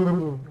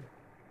know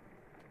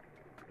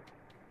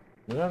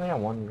anything I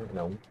want?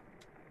 No.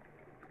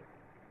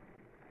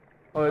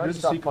 Oh, Why there's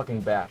did a you secret.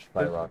 fucking bash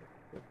by rock.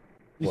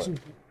 You What? should-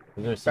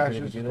 Is there a secret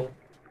if Bashes. you do that?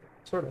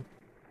 Sort of.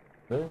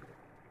 Really?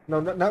 No,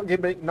 not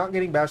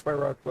getting bashed by a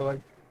rock, but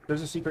like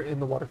there's a secret in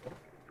the waterfall.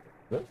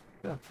 Really?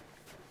 Yeah.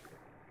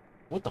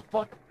 What the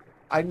fuck?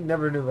 I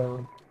never knew that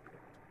one.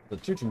 The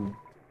choo-choo.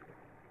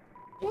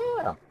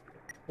 Yeah.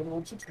 Little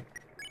old secret.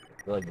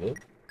 You like it?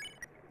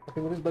 I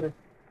think it is better.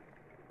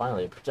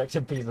 Finally, a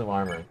protective piece of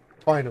armor.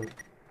 Finally.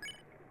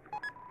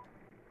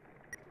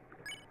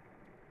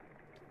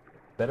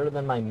 Better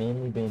than my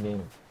manly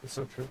bandana. It's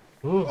so true.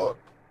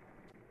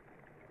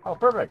 Oh,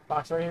 perfect.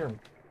 Box right here.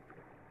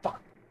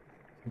 Fuck.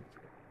 It's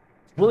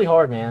really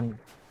hard, man.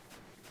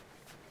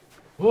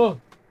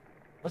 Whoa.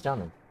 What's down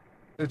there?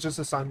 It's just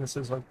a sign that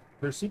says like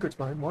there's secrets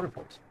behind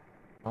waterfalls.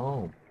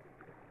 Oh.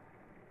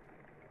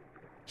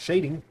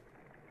 Shading.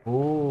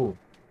 Ooh.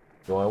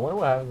 So I wonder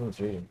what happens with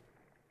shading.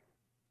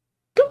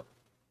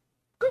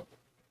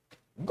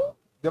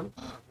 You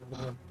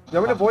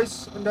have a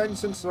voice Undyne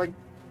since like,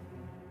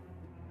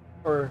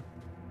 or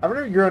I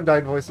remember your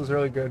Undyne voice was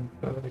really good.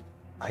 But, like,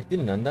 I did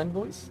an Undyne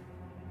voice?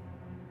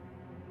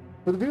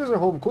 for the viewers at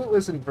home, quit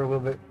listening for a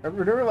little bit.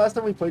 Remember last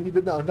time we played, you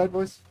did the Undyne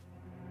voice.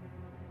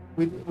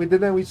 We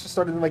did that. We just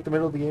started in like the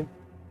middle of the game.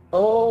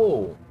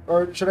 Oh.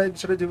 Or should I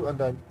do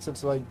Undyne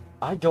since like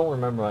I don't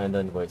remember my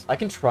Undyne voice. I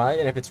can try,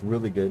 and if it's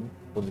really good,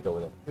 we'll just go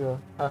with it. yeah.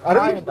 I I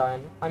don't Hi, even-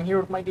 Undyne. I'm here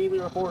with my daily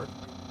report.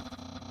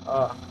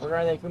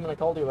 Regarding that human I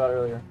called you about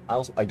earlier.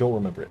 I don't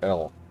remember it at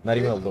all. Not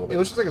even a little It bit.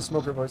 was just like a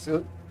smoker voice.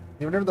 You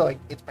remember the like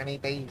it's been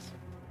 8 days.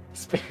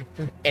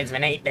 It's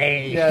been 8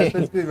 days. Yeah, it's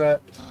basically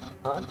that.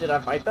 Did I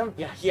fight them?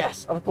 Yeah,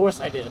 yes, of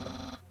course I did.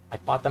 I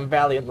fought them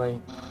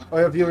valiantly. Oh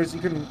yeah, viewers, you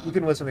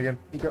can listen again.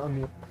 You can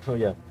unmute. Oh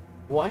yeah.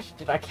 What?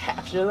 Did I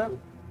capture them?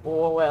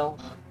 Oh well.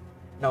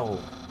 No.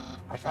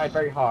 I tried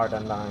very hard,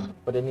 Undyne,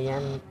 but in the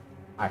end,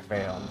 I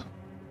failed.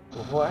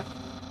 What?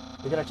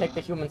 You're gonna take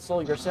the human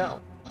soul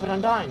yourself. But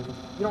Undyne,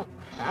 you don't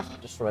have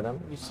to destroy them.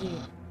 You see.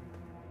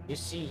 You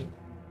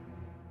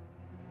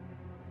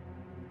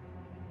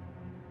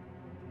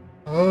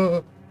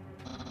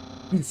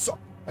suck.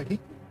 I hate you.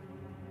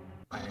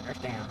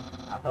 understand.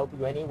 I'll help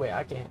you any way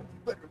I can.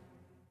 That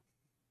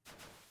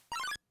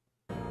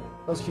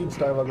was huge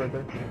dialogue right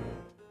there.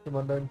 Come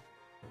on, Undyne.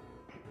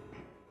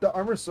 The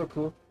armor is so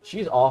cool.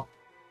 She's off.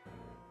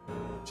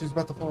 She's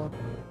about to fall on.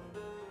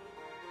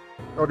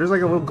 Oh, there's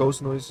like a little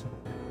ghost noise.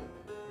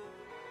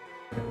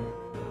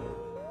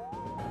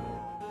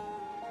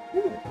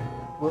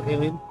 Little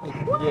alien.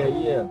 Yeah,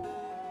 yeah.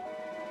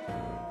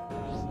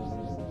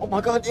 Oh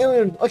my god,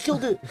 alien! I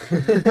killed it!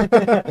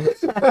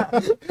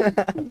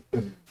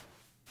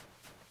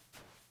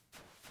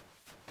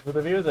 For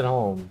the viewers at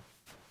home,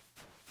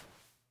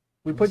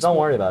 We put don't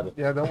worry about it.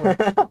 Yeah, don't worry.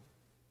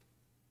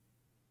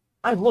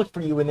 I looked for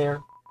you in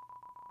there.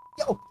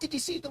 Yo, did you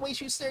see the way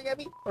she was staring at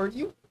me? Or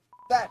you?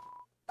 That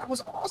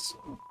was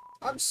awesome.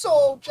 I'm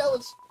so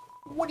jealous.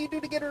 What do you do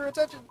to get her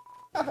attention?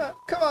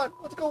 Come on,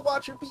 let's go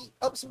watch her beat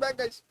up some bad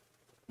guys.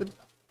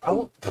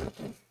 Oh.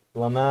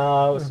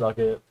 Lamau, suck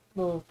it.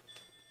 No.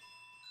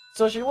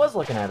 So she was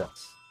looking at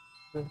us.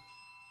 Yeah.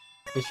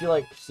 Did she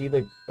like see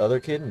the other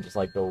kid and just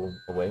like go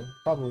away?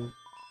 Probably.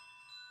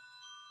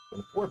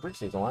 When 4 brick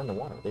stays aligned in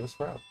the water, they will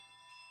sprout.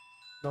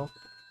 No.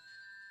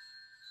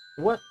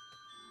 What?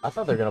 I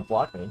thought they were gonna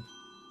block me.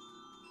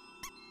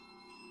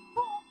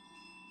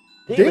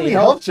 Daily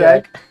health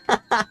check.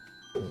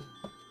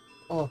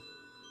 Oh,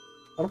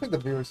 I don't think the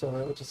viewers saw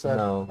that, which is sad.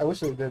 No. I wish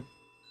they did.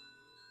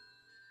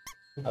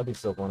 That'd be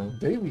so funny.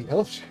 Daily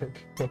health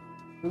check. A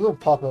little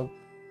pop up.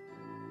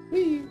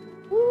 Wee.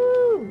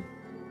 Woo!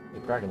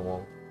 You're cracking the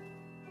wall.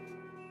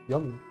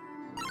 Yummy.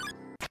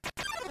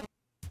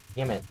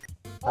 Damn it.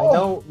 Oh, I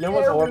know. You know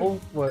what's horrible?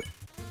 What?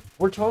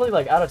 We're totally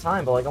like out of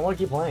time, but like I want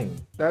to keep playing.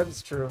 That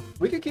is true.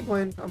 We can keep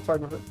playing. I'm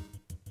fine with it.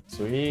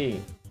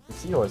 Sweet. The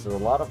seahorse has a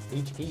lot of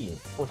HP,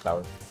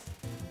 horsepower.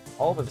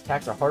 All of his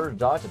attacks are harder to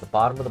dodge at the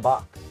bottom of the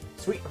box.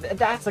 Sweet.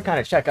 That's the kind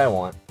of check I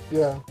want.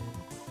 Yeah.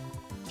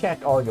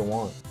 Check all you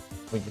want.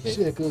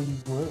 Check all you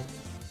want.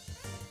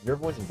 Your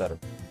voice is better.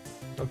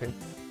 Okay.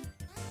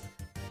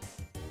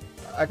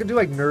 I could do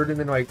like nerd and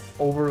then like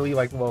overly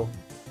like low.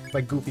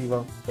 Like goofy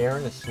low.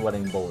 Aaron is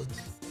sweating bullets.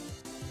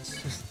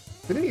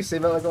 Didn't he say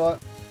that like a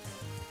lot?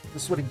 I'm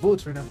sweating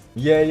bullets right now.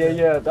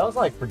 Yeah. That was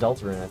like for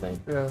Deltarune, I think.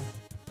 Yeah.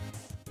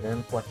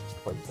 Aaron flexes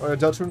quite.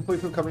 Deltarune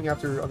playthrough coming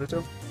after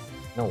Undertale?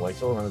 No, I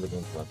still remember the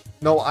game so much.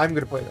 No, I'm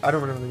gonna play it. I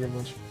don't remember the game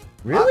much.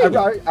 Really?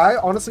 I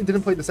honestly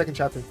didn't play the second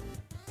chapter.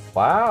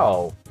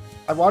 Wow.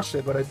 I watched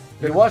it, but I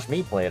didn't. You watched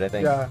me play it, I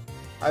think. Yeah.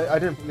 I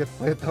didn't get to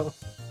play it though.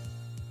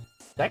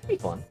 That could be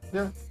fun.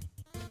 Yeah.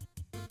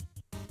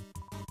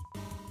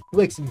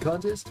 Flexing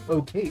contest?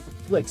 Okay,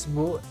 flex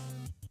more.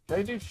 Should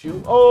I do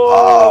shoot?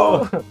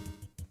 Oh!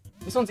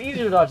 This one's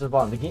easier to dodge the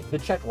bottom. The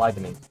check lied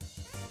to me.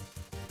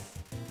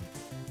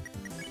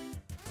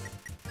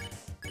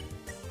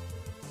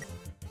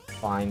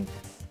 Fine.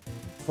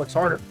 Flex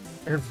harder.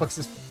 Aaron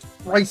flexes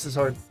twice as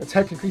hard.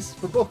 Attack increases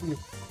for both of you.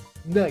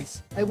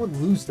 Nice. I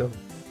wouldn't lose though.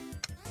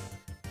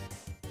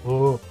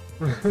 Oh.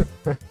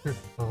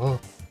 Oh.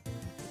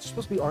 It's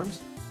supposed to be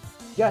arms?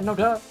 Yeah, no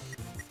duh.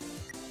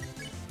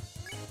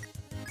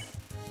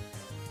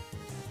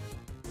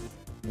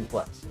 You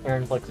flex.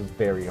 Aaron flexes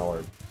very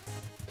hard.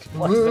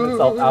 Flexing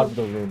himself out of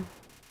the room.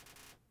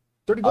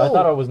 30 I gold.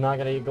 thought I was not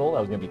gonna get gold.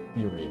 I was gonna be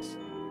furious.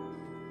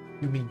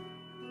 You mean?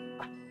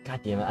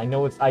 God damn it! I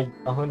know it's. I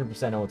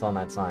 100% know it's on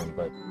that sign,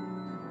 but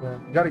Yeah,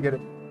 you gotta get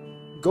it.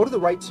 Go to the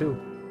right too.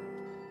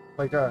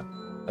 Like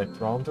like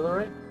throw him to the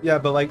right. yeah,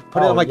 but like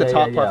put it Oh, on like the yeah,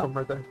 top yeah, platform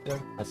right there. Yeah.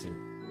 I see.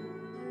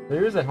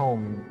 There's at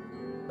home.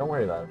 Don't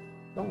worry about it.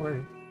 Don't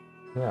worry.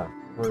 Yeah.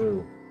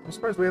 True. I'm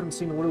surprised we haven't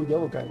seen a little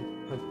yellow guy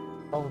like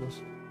following us.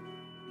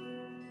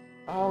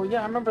 Oh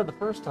yeah, I remember the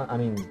first time. I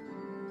mean,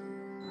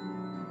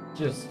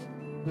 just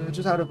Yeah,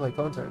 just out of like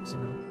context, you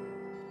know.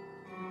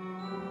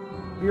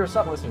 you were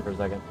stop listening for a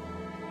second.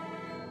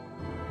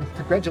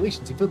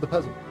 Congratulations, you filled the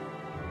puzzle.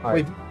 All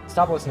right, Wait.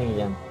 stop listening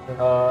again.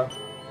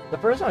 The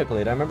first time I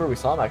played, I remember we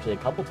saw him actually a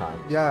couple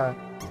times. Yeah.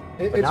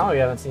 But It's, now we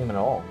haven't seen him at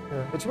all.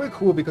 yeah, it's really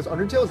cool because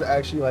Undertale is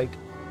actually like,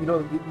 you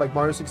know, like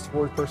Mario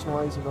 64 is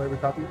personalized, you know, every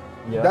copy.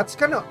 Yeah. That's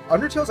kind of,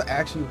 Undertale's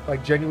actually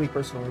like genuinely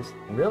personalized.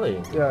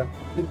 Really? Yeah.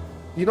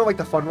 You know, like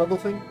the fun level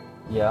thing?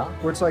 Yeah.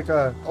 Where it's like,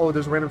 oh,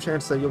 there's a random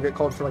chance that you'll get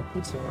called for like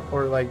pizza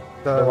or like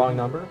The wrong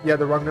number? Yeah,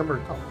 the wrong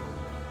number.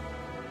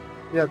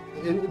 Yeah,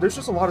 there's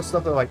just a lot of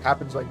stuff that like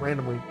happens like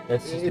randomly.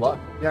 It's just luck.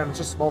 Yeah, and it's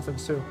just small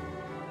things too.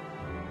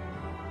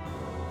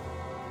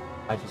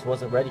 I just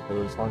wasn't ready for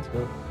the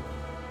responsibility.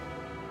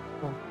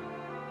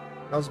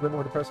 That was a bit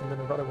more depressing than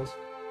I thought it was.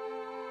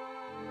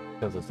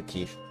 Because it's a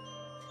quiche.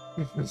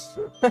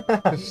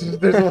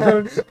 There's a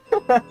lone...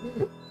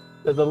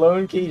 There's a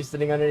lone quiche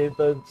sitting underneath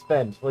the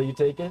bench. Will you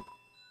take it?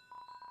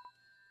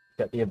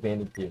 Got the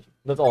abandoned quiche.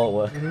 That's all it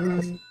was.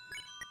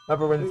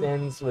 Remember when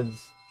Sans was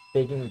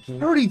taking the quiche?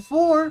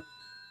 34?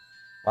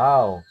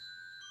 Wow.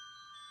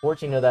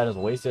 14 of that is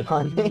wasted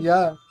on me.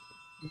 Yeah.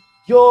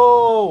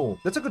 Yo!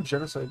 That's a good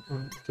genocide.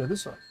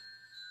 Genocide.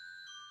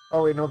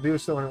 Oh wait, no,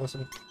 viewers still aren't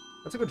listening.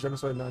 That's a good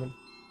genocide item.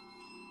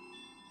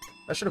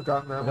 I should have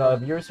gotten that one.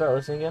 Viewers start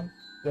listening again?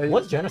 Yeah,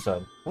 What's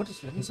genocide? What is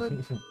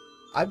genocide?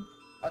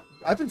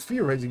 I've been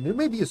theorizing there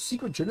may be a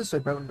secret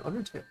genocide mountain in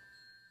Undertale.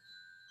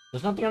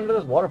 There's nothing under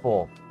this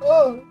waterfall.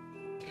 Oh!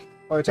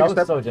 Alright, take a That was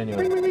step. so genuine.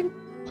 Ring, ring, ring.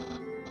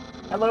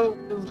 Hello,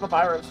 this is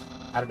Papyrus.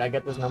 How did I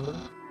get this number?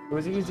 It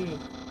was easy.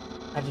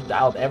 I just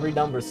dialed every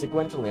number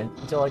sequentially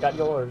until I got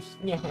yours.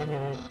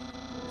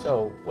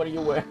 So, what are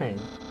you wearing?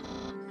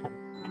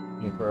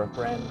 You for a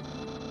friend.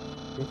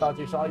 We thought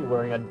you saw you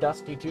wearing a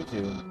dusty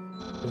tutu.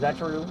 Is that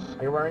true?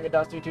 Are you wearing a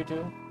dusty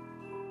tutu?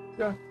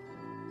 Yeah.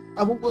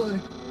 I won't lie.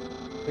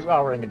 You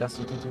are wearing a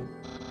dusty tutu.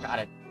 Got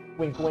it.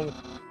 Wink, wink.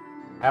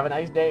 Have a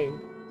nice day.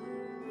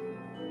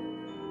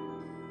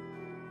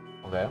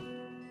 Okay.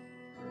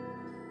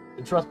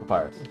 Trust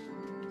Papyrus.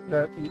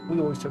 Yeah, we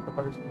always check the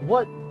fires.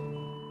 What?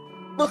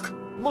 Look!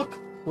 Look!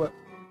 What?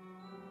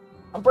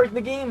 I'm breaking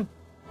the game!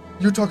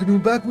 You're talking to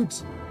him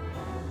backwards.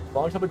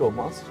 Long time ago,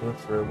 monsters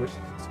looked for a wish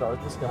stars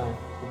in the sky.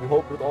 If you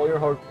hope with all your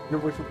heart, your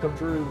wish would come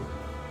true.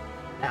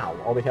 Now,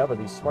 all they have are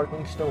these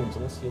sparkling stones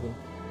in the ceiling.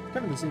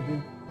 Kind of the same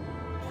thing.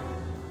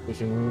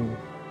 Wishing room.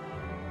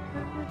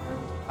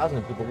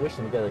 Thousands of people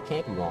wishing together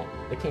can't be wrong.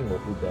 The king will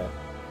prove that.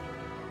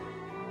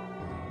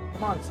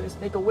 Come on, sis,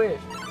 make a wish.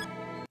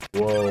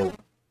 Whoa.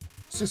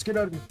 Sis, get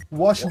out of me.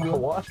 Wash him, yo.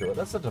 Wash it.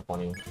 That's such a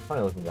funny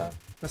looking guy.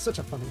 That's such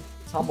a funny.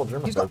 It's humble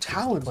German. He's got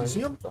talons, you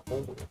see him? The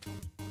whole world.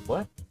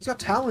 What? He's got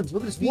talons.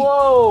 Look at his feet.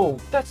 Whoa!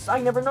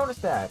 I never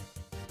noticed that.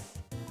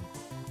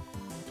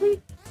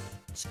 Sweet.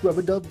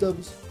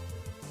 Scrub-a-dub-dubs.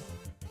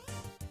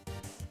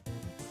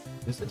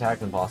 This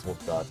attack's impossible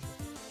to dodge.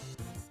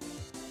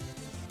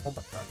 Oh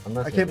my god.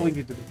 Unless I can't believe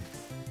you did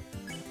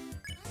it.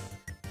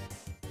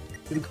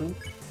 Did he clean?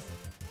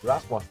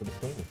 Grass wash for the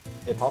clean.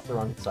 It hops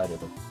around inside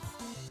of it.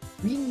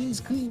 Green means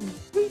clean.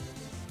 Sweet.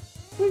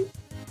 Sweet.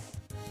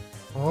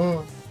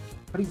 Oh.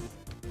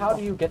 How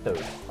do you get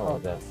those? Oh,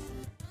 that.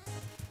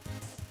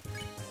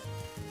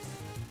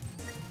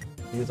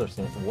 These are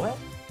stands. What?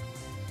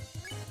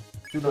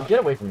 Do Oh, not. get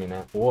away from me,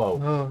 man.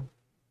 Whoa. Oh.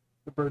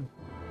 The bird.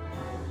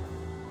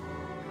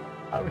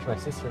 I wish my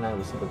sister and I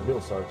would see the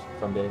real stars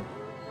someday.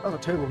 That was a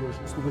terrible wish,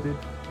 you stupid dude.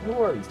 Who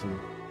are these two?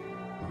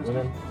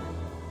 Women.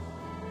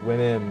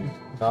 Women.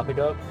 Topic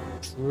up.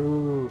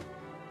 True.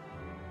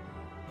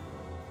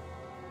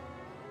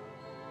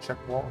 Check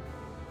wall.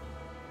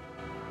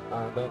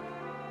 But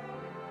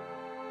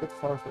Get the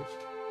flower first.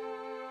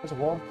 There's a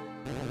wall.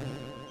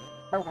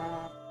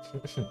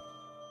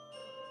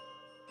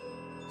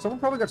 Someone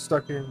probably got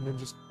stuck here and then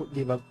just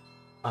gave up.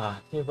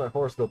 seems like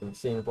horoscope is the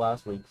same as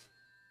last week's.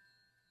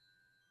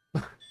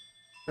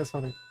 That's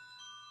funny.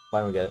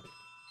 I don't get it.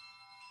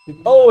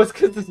 Oh, it's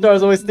because the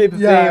stars always stayed the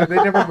Yeah, same.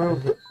 they never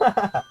move.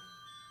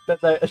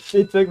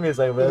 It took me a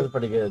second, but that was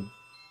pretty good.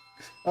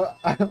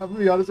 I'm gonna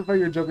be honest, if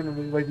you're joking with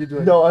me, like you do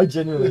it. No, I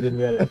genuinely didn't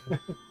get it.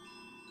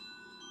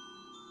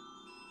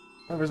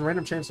 Oh, there's a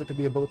random chance there could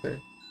be a boat there.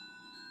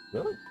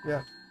 Really?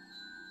 Yeah.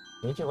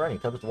 Ancient writing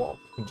covers the walls.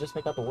 You can just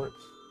make out the words.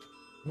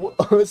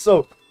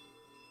 So,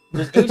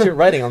 there's ancient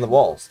writing on the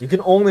walls. You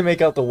can only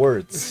make out the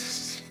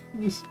words.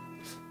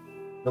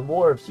 The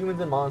more of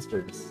humans and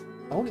monsters.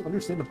 I only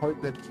understand the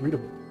part that's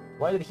readable.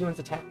 Why did humans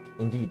attack?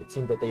 Indeed, it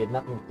seemed that they had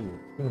nothing to fear.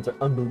 Humans are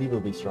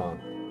unbelievably strong.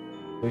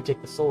 They would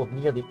take the soul of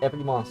nearly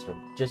every monster,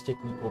 just to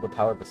equal the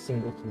power of a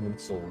single human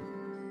soul.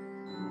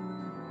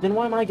 Then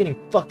why am I getting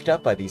fucked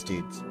up by these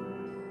dudes?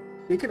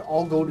 They can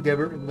all go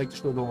together and like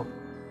just go on.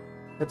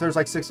 If there's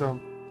like 6 of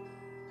them.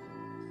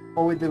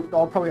 Oh wait, they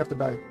all probably have to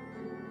die.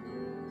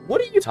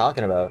 What are you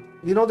talking about?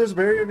 You know there's a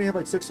barrier and they have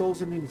like 6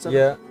 souls and they need 7?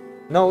 Yeah.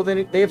 No,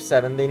 they have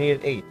 7. They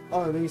needed 8.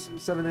 Oh, they need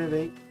 7 and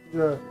 8.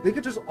 Yeah. They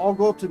could just all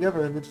go up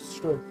together and then just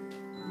destroy.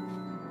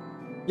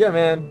 Yeah,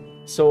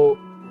 man. So,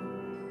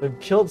 they've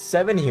killed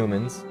 7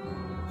 humans,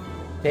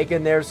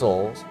 taken their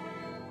souls,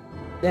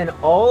 then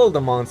all of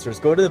the monsters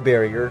go to the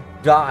barrier,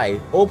 die,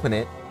 open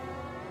it,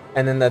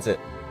 and then that's it.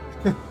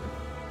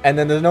 And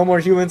then there's no more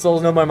human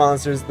souls, no more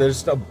monsters,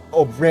 there's just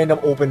a random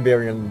open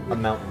barrier in a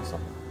mountain or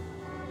something.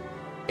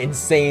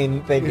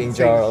 Insane thinking,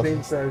 Charles.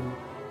 Insane.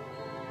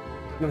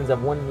 Humans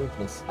have one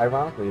weakness.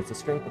 Ironically, it's the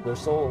strength of their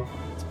soul.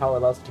 Its power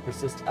allows it to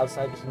persist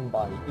outside the human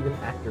body, even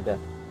after death.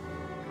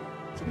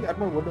 Should we add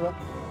more wood to that?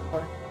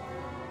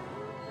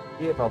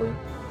 Yeah, probably.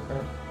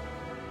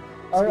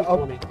 Alright, Speak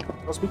for me.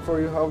 I'll speak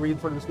for you. I'll read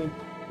for this game.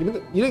 You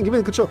didn't give me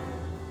the control.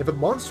 If a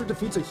monster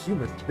defeats a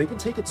human, they can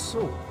take its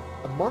soul.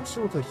 A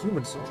monster with a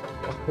human soul.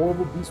 A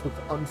horrible beast with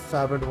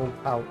unfathomable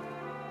power.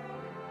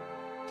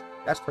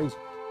 That's crazy.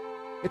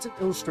 It's an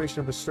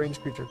illustration of a strange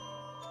creature.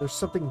 There's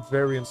something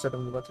very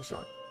unsettling about the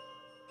shrine.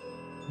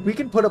 We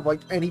can put up like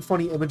any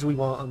funny image we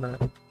want on that.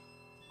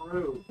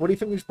 True. What do you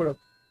think we should put up?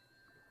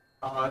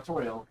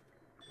 Toriel.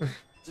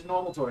 Just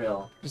normal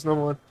Toriel. Just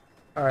normal one.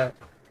 Alright.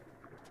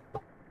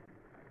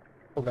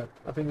 Okay,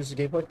 I think this is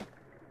gameplay.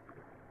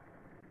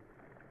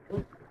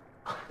 Go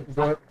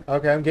ahead.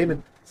 Okay, I'm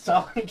gaming.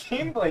 Solid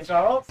gameplay,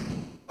 Charles.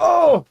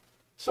 Oh!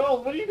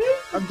 Charles, what are you doing?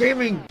 I'm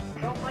gaming!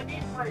 I don't like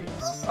gameplay.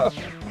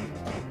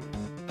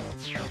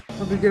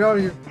 Let me get out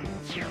of here.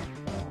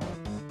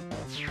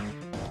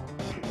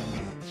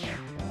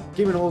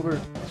 Game it over.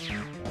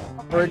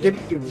 Alright, game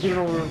it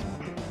over.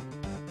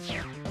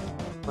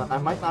 I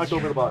might knock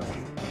over the box.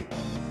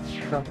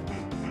 No.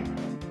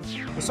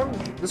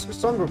 This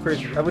song go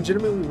crazy. I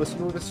legitimately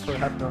listened to this for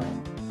half an hour.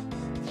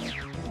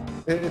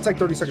 It's like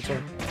 30 seconds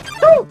long.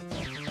 Woo!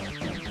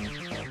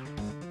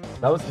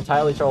 That was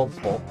entirely Charles'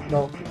 fault.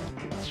 No.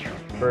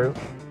 True.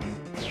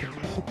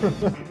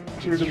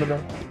 True to the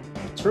no.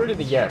 True to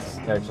the yes,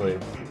 actually.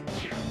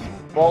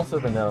 False to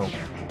the no.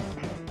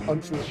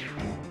 Untrue.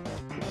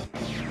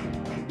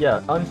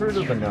 Yeah, untrue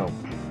to the no.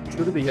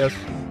 True to the yes.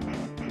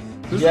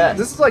 Yes.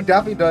 This is like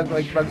Daffy Duck,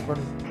 like Friends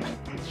Funny.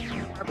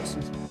 Rabbit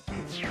season.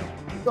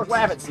 Duck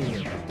Rabbit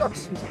season. Duck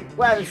season.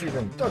 Rabbit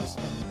season. Duck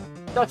season.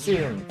 Duck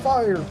season.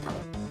 Fire.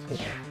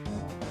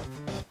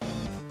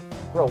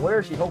 Bro, where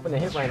is she hoping to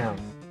hit right now?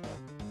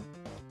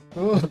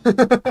 Oh.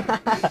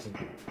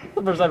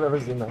 The first I've ever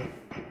seen that.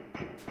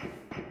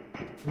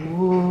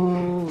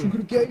 Whoa. She's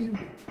gonna get you.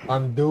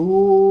 I'm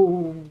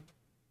doomed.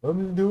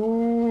 I'm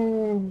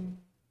doomed.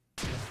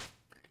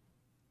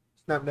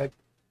 Snap neck.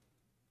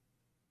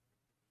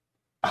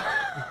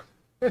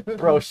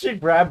 Bro, she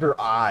grabbed her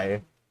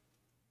eye.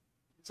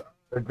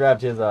 Or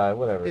grabbed his eye,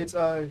 whatever. It's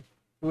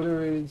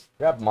whatever it is.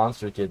 Grabbed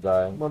Monster Kid's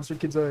eye. Monster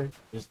Kid's eye.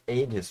 Just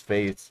ate his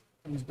face.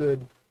 He's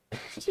dead.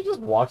 She just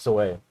walks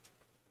away.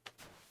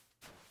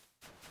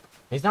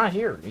 He's not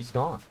here. He's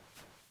gone.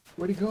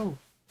 Where'd he go?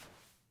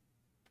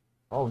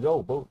 Oh,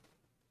 yo, boat.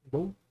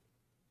 Boat?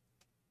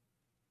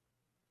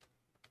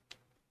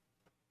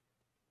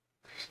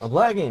 I'm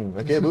lagging.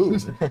 I can't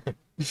move.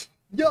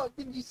 Yo,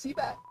 did you see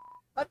that?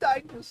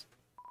 Undyne just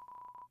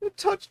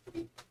touched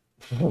me.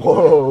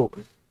 Whoa.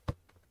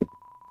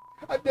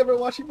 I'm never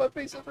washing my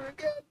face ever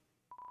again.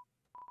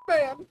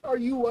 Man, are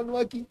you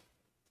unlucky?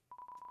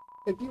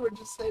 If you were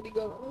just standing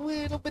a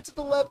little bit to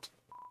the left.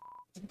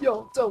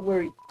 Yo, don't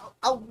worry.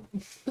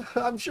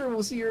 I'm sure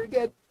we'll see her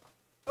again.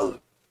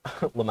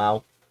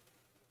 Lamau.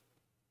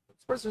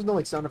 First, there's no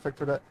like sound effect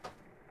for that.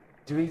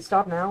 Do we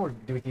stop now or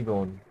do we keep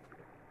going?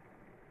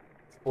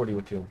 It's 40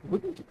 with 2. We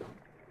can keep going.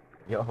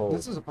 Yo.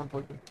 This is a fun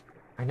point.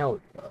 I know.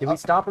 Did we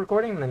stop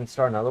recording and then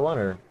start another one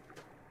or?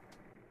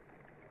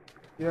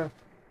 Yeah.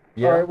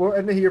 Yeah. Alright, we're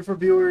ending here for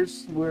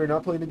viewers. We're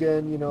not playing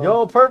again, you know.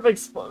 Yo, perfect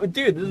spot.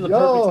 Dude, this is the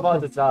perfect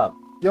spot to stop.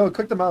 Yo,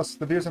 click the mouse.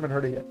 The viewers haven't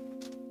heard it yet.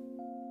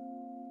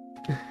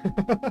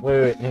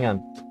 Wait, hang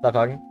on. Stop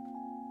talking.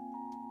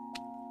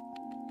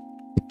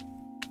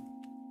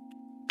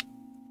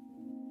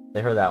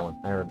 They heard that one.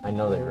 I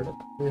know they heard it.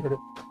 They heard it.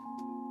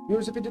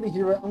 Viewers, if you didn't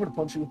hear it, I'm gonna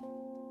punch you.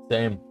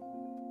 Same.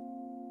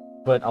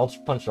 But I'll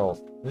punch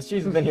Charles. This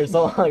cheese has been here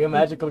so long, like a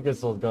magical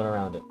crystal is going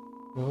around it.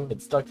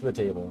 It's stuck to the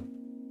table.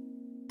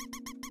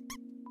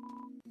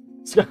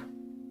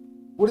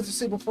 What does it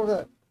say before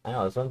that? I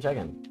know, that's what I'm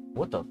checking.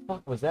 What the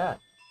fuck was that?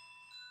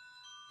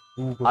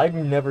 I've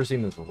never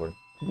seen this before.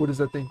 What is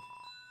that thing?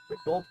 Red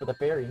gold for the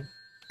fairy.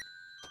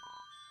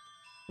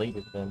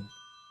 Later then.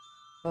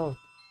 Oh.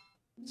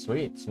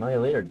 Sweet. Smell you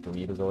later,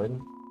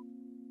 Dweebazoid.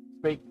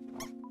 Squeak.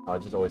 Oh,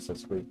 it just always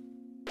says squeak.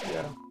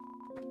 Yeah.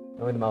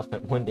 Knowing the mouse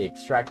meant one day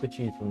extract the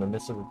cheese from the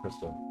midst of a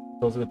crystal.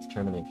 Fills it with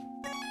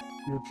determination.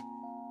 Huge.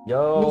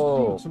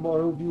 Yo!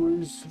 Tomorrow,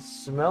 viewers.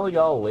 Smell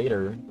y'all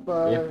later.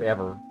 Bye. If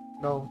ever.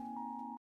 No.